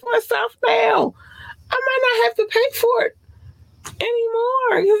gonna pay for itself now. I might not have to pay for it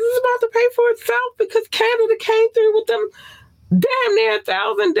anymore because it's about to pay for itself because Canada came through with them damn near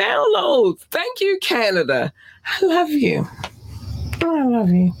 1,000 downloads. Thank you, Canada. I love you. I love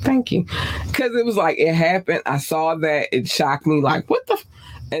you. Thank you. Because it was like, it happened. I saw that. It shocked me. Like, what the?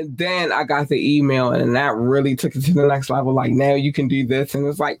 And then I got the email and that really took it to the next level. Like, now you can do this. And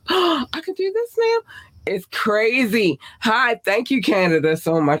it's like, oh, I can do this now. It's crazy. Hi. Thank you, Canada,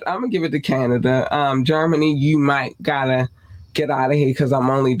 so much. I'm going to give it to Canada. Germany, you might gotta get out of here because I'm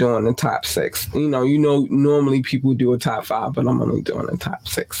only doing the top 6. You know, normally people do a top 5, but I'm only doing the top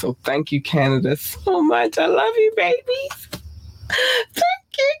 6. So thank you, Canada, so much. I love you, babies.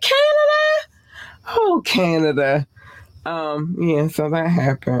 Thank you, Canada. Oh, Canada. Yeah, so that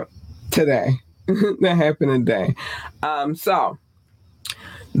happened today. That happened today. So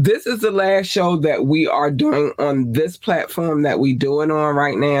this is the last show that we are doing on this platform that we do it on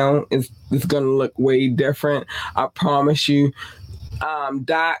right now. It's going to look way different. I promise you.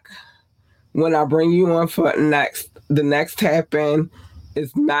 Doc, when I bring you on for the next tap in,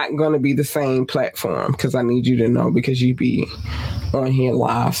 it's not going to be the same platform because I need you to know because you be on here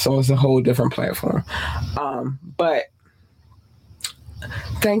live. So it's a whole different platform. But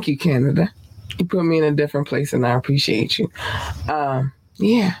thank you, Canada. You put me in a different place and I appreciate you.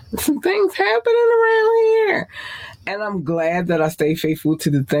 Yeah, some things happening around here. And I'm glad that I stay faithful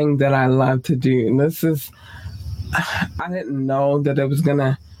to the thing that I love to do. And I didn't know that it was going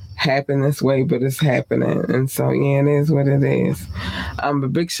to happen this way, but it's happening. And so, yeah, it is what it is. A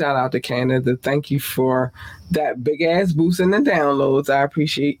big shout out to Canada. Thank you for that big ass boost in the downloads. I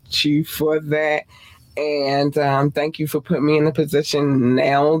appreciate you for that. And thank you for putting me in a position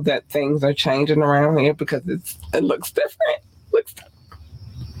now that things are changing around here because it looks different.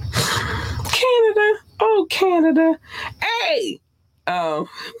 Canada. Oh, Canada. Hey. Oh.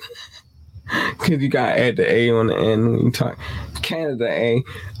 Because you got to add the A on the end when you talk. Canada, A.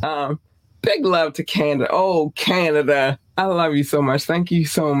 Big love to Canada. Oh, Canada. I love you so much. Thank you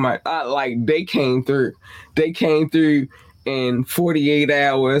so much. They came through. They came through in 48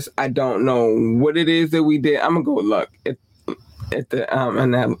 hours. I don't know what it is that we did. I'm going to go look at the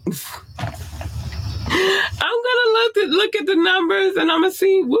analysis. I'm gonna look at the numbers and I'm gonna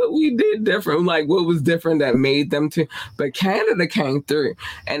see what we did different, like what was different that made them to. But Canada came through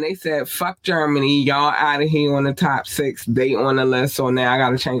and they said, "Fuck Germany, y'all out of here on the top 6. They on the list." So now I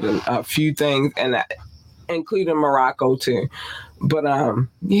gotta change a few things, and including Morocco too. But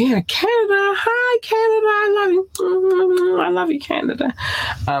yeah, Canada. Hi, Canada. I love you. I love you, Canada.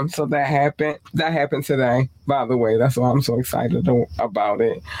 So that happened. That happened today. By the way, that's why I'm so excited about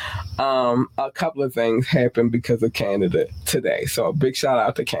it. A couple of things happened because of Canada today. So a big shout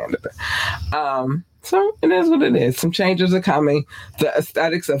out to Canada. So it is what it is. Some changes are coming. The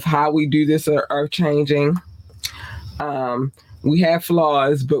aesthetics of how we do this are changing. We have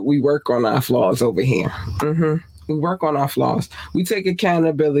flaws, but we work on our flaws over here. Mm-hmm. We work on our flaws. We take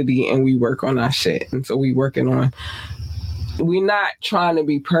accountability and we work on our shit. And so we're not trying to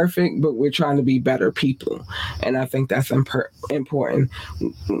be perfect, but we're trying to be better people. And I think that's important.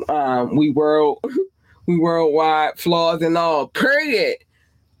 We worldwide, flaws and all, period.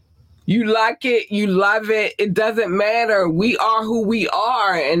 You like it, you love it, it doesn't matter. We are who we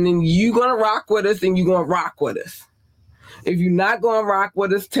are. And then you're going to rock with us and you're going to rock with us. If you're not going to rock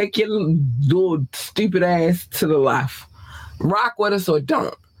with us, take your little stupid ass to the left. Rock with us or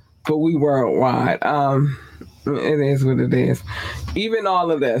don't. But we worldwide. It is what it is. Even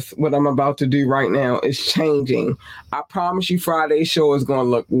all of this, what I'm about to do right now, is changing. I promise you Friday's show is going to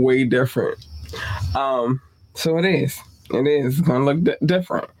look way different. So it is. It is going to look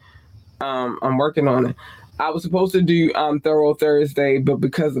different. I'm working on it. I was supposed to do Thorough Thursday, but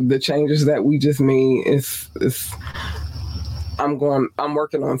because of the changes that we just made, I'm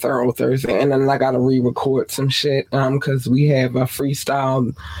working on Thorough Thursday, and then I gotta re-record some shit because we have a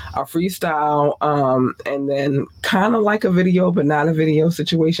freestyle, and then kind of like a video, but not a video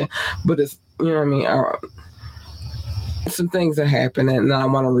situation. But it's, you know what I mean. Some things are happening, and I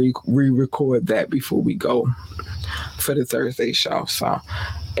want to re-record that before we go for the Thursday show. So,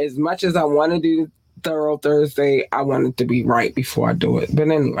 as much as I want to do Thorough Thursday, I want it to be right before I do it.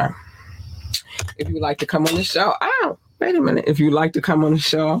 But anyway, if you'd like to come on the show, wait a minute. If you'd like to come on the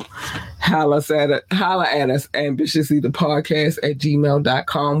show, holla at us,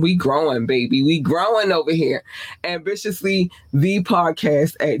 ambitiouslythepodcast@gmail.com. We growing, baby. We growing over here.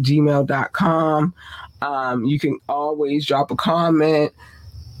 ambitiouslythepodcast@gmail.com. You can always drop a comment,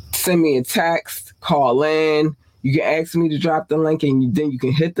 send me a text, call in. You can ask me to drop the link, and then you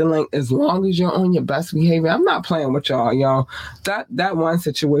can hit the link as long as you're on your best behavior. I'm not playing with y'all. That one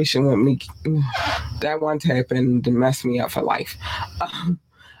situation with me, that one happened to mess me up for life.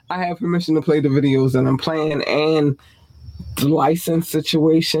 I have permission to play the videos that I'm playing and the license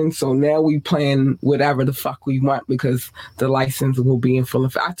situation. So now we playing whatever the fuck we want because the license will be in full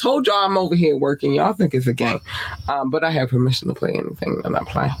effect. I told y'all I'm over here working. Y'all think it's a game. But I have permission to play anything that I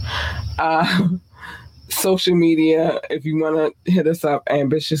play. Social media, if you want to hit us up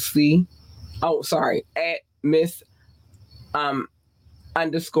ambitiously. At Miss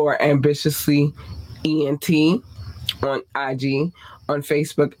 _ambitiously ENT on IG, on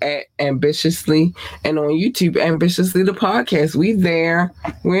Facebook at ambitiously, and on YouTube ambitiously the podcast. We're there.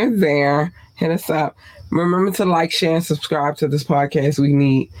 Hit us up. Remember to like, share, and subscribe to this podcast. We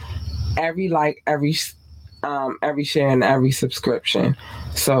need every like, every share, and every subscription.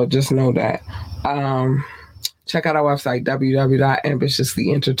 So just know that. Check out our website,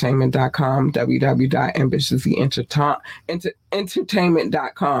 www.ambitiouslyentertainment.com,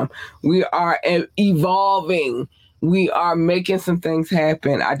 www.ambitiouslyentertainment.com. We are evolving. We are making some things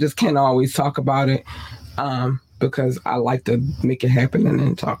happen. I just can't always talk about it because I like to make it happen and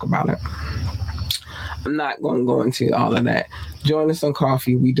then talk about it. I'm not going to go into all of that. Join us on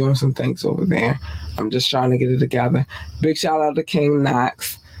Coffee. We doing some things over there. I'm just trying to get it together. Big shout out to King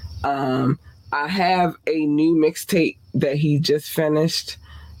Knox. I have a new mixtape that he just finished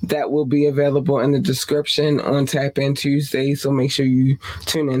that will be available in the description on Tap In Tuesday. So make sure you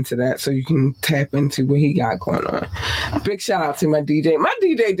tune into that so you can tap into what he got going on. Big shout out to my DJ. My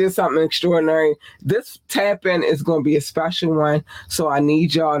DJ did something extraordinary. This Tap In is going to be a special one. So I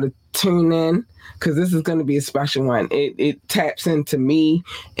need y'all to tune in because this is going to be a special one. It taps into me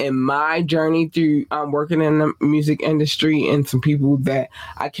and my journey through working in the music industry and some people that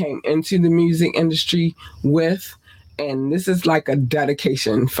I came into the music industry with. And this is like a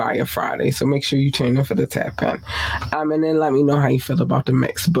dedication Fire Friday. So make sure you tune in for the Tap In. And then let me know how you feel about the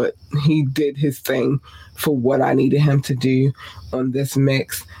mix. But he did his thing for what I needed him to do on this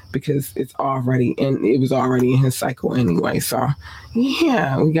mix because it was already in his cycle anyway. So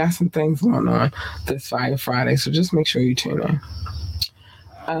yeah, we got some things going on this Fire Friday. So just make sure you tune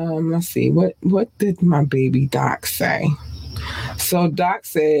in. Let's see. What did my baby Doc say? So Doc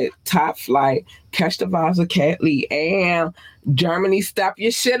said, top flight, catch the vibes of Cat Lee. And Germany, stop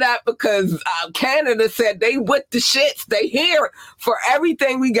your shit up because Canada said they with the shits. They here for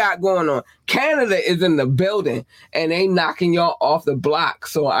everything we got going on. Canada is in the building and they knocking y'all off the block.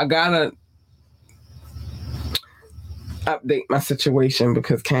 So I gotta update my situation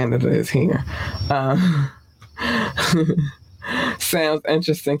because Canada is here. Sounds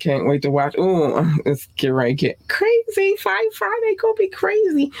interesting. Can't wait to watch. Ooh, it's get crazy. Fire Friday gonna be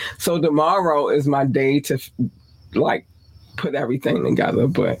crazy. So tomorrow is my day to put everything together.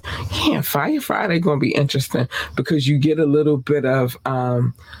 But yeah, Fire Friday gonna be interesting because you get a little bit of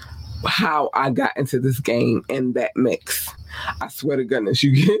how I got into this game in that mix. I swear to goodness,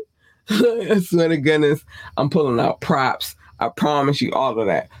 I'm pulling out props. I promise you all of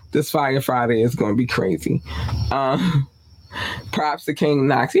that. This Fire Friday is gonna be crazy. Props to King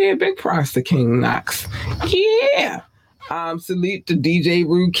Knox. Yeah, big props to King Knox. Yeah. Salute to DJ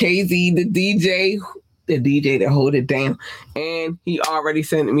Rue KZ, the DJ the DJ to hold it down. And he already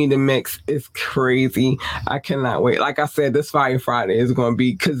sent me the mix. It's crazy. I cannot wait. Like I said, this Fire Friday is going to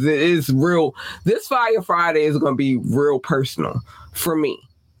be, because it is real. This Fire Friday is going to be real personal for me.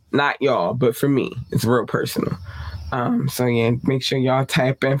 Not y'all, but for me. It's real personal. So yeah, make sure y'all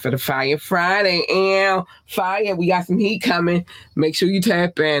tap in for the Fire Friday. And Fire, we got some heat coming. Make sure you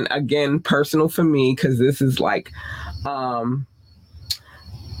tap in. Again, personal for me, because this is like, not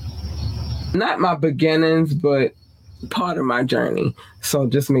my beginnings, but part of my journey. So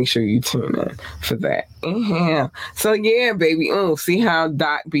just make sure you tune in for that. Yeah. So yeah, baby. See how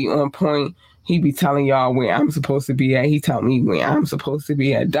Doc be on point. He be telling y'all where I'm supposed to be at. He tell me where I'm supposed to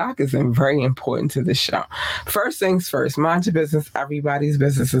be at. Doc is very important to the show. First things first, mind your business. Everybody's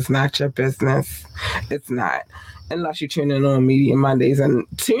business is not your business. It's not. Unless you tune in on Media Mondays. And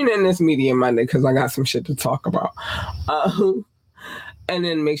tune in this Media Monday because I got some shit to talk about. And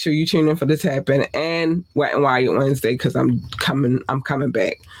then make sure you tune in for the tap in and Wet and Wild Wednesday because I'm coming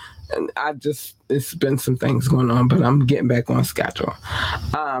back. And it's been some things going on, but I'm getting back on schedule.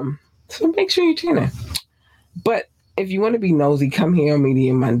 So make sure you tune in. But if you want to be nosy, come here on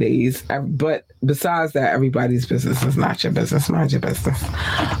Media Mondays. But besides that, everybody's business is not your business. Mind your business.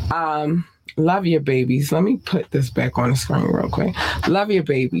 Love your babies. Let me put this back on the screen real quick. Love your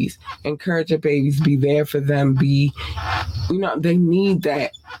babies. Encourage your babies. Be there for them. They need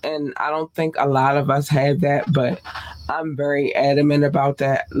that. And I don't think a lot of us have that, but I'm very adamant about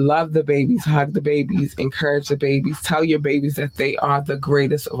that. Love the babies. Hug the babies. Encourage the babies. Tell your babies that they are the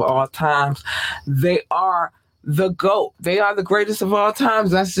greatest of all times. They are the GOAT. They are the greatest of all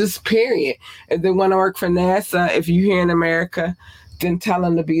times. That's just period. If they want to work for NASA, if you're here in America, then tell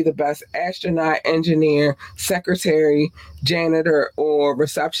them to be the best astronaut, engineer, secretary, janitor, or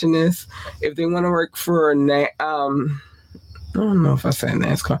receptionist. If they want to work for, I don't know if I said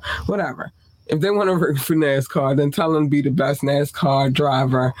NASCAR, whatever. If they want to work for NASCAR, then tell them to be the best NASCAR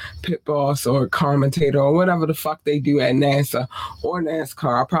driver, pit boss, or commentator, or whatever the fuck they do at NASA or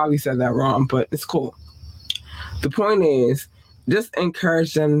NASCAR. I probably said that wrong, but it's cool. The point is, just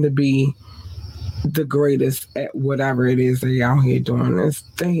encourage them to be the greatest at whatever it is they out here doing.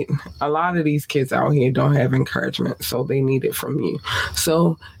 A lot of these kids out here don't have encouragement, so they need it from you.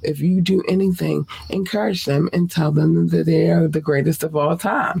 So if you do anything, encourage them and tell them that they are the greatest of all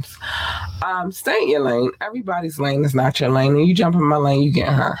times. Stay in your lane. Everybody's lane is not your lane, and you jump in my lane, you get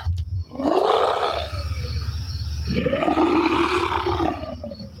her.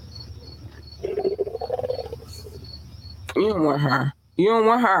 You don't want her. You don't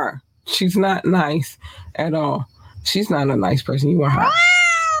want her. She's not nice at all. She's not a nice person. You want her.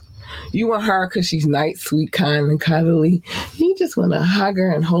 You want her because she's nice, sweet, kind, and cuddly. You just want to hug her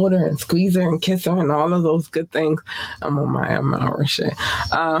and hold her and squeeze her and kiss her and all of those good things. I'm on my hour shit.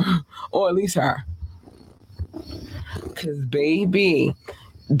 Or at least her. Because, baby,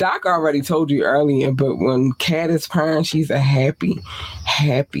 Doc already told you earlier, but when Cat is purring, she's a happy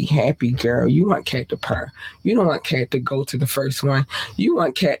girl. You want Cat to purr. You don't want Cat to go to the first one. You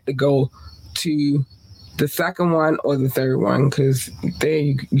want Cat to go to the second one or the third one because there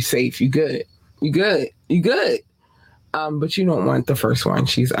you safe. You good. But you don't want the first one.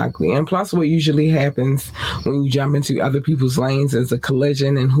 She's ugly. And plus what usually happens when you jump into other people's lanes is a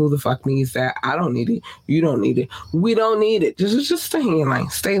collision, and who the fuck needs that? I don't need it. You don't need it. We don't need it. Just stay in your lane.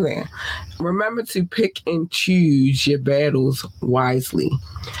 Stay there. Remember to pick and choose your battles wisely.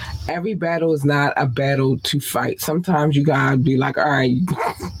 Every battle is not a battle to fight. Sometimes you gotta be like, all right,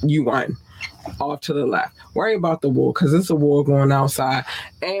 you won. Off to the left. Worry about the war because it's a war going outside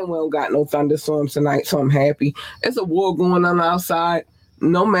and we don't got no thunderstorms tonight, so I'm happy. It's a war going on outside.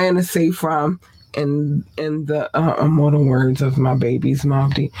 No man is safe from. In the immortal words of my baby's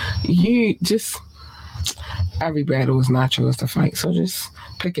mouth, every battle is not yours to fight. So just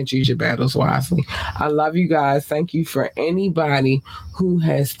pick and choose your battles wisely. I love you guys. Thank you for anybody who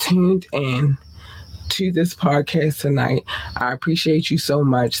has tuned in to this podcast tonight. I appreciate you so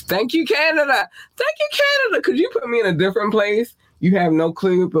much. Thank you, Canada. Could you put me in a different place? You have no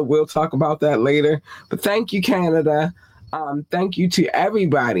clue, but we'll talk about that later. But thank you, Canada. Thank you to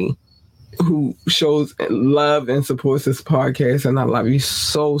everybody who shows love and supports this podcast, and I love you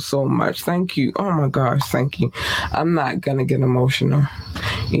so much. Thank you. Oh my gosh, thank you. I'm not gonna get emotional,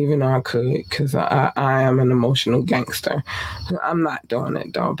 even though I could, because I am an emotional gangster. I'm not doing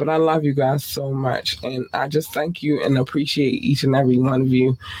it though, but I love you guys so much, and I just thank you and appreciate each and every one of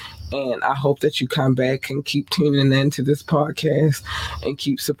you. And I hope that you come back and keep tuning into this podcast and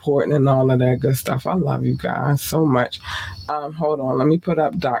keep supporting and all of that good stuff. I love you guys so much. Hold on. Let me put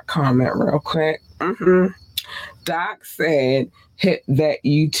up Doc comment real quick. Doc said hit that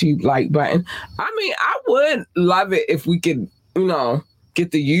YouTube like button. I mean, I would love it if we could,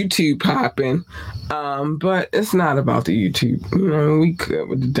 get the YouTube popping. But it's not about the YouTube. We good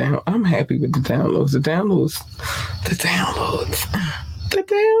with the down. I'm happy with the downloads. The downloads.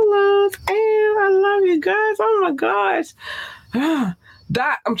 And I love you guys. Oh my gosh.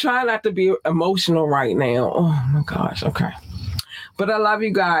 Doc, I'm trying not to be emotional right now. Oh my gosh. Okay. But I love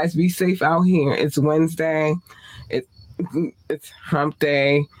you guys. Be safe out here. It's Wednesday. It's hump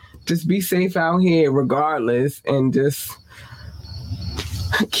day. Just be safe out here regardless, and just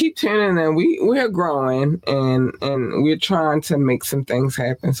keep tuning in. We're growing and we're trying to make some things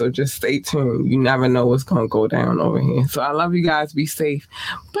happen. So just stay tuned. You never know what's gonna go down over here. So I love you guys. Be safe.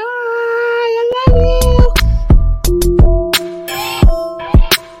 Bye. I love you.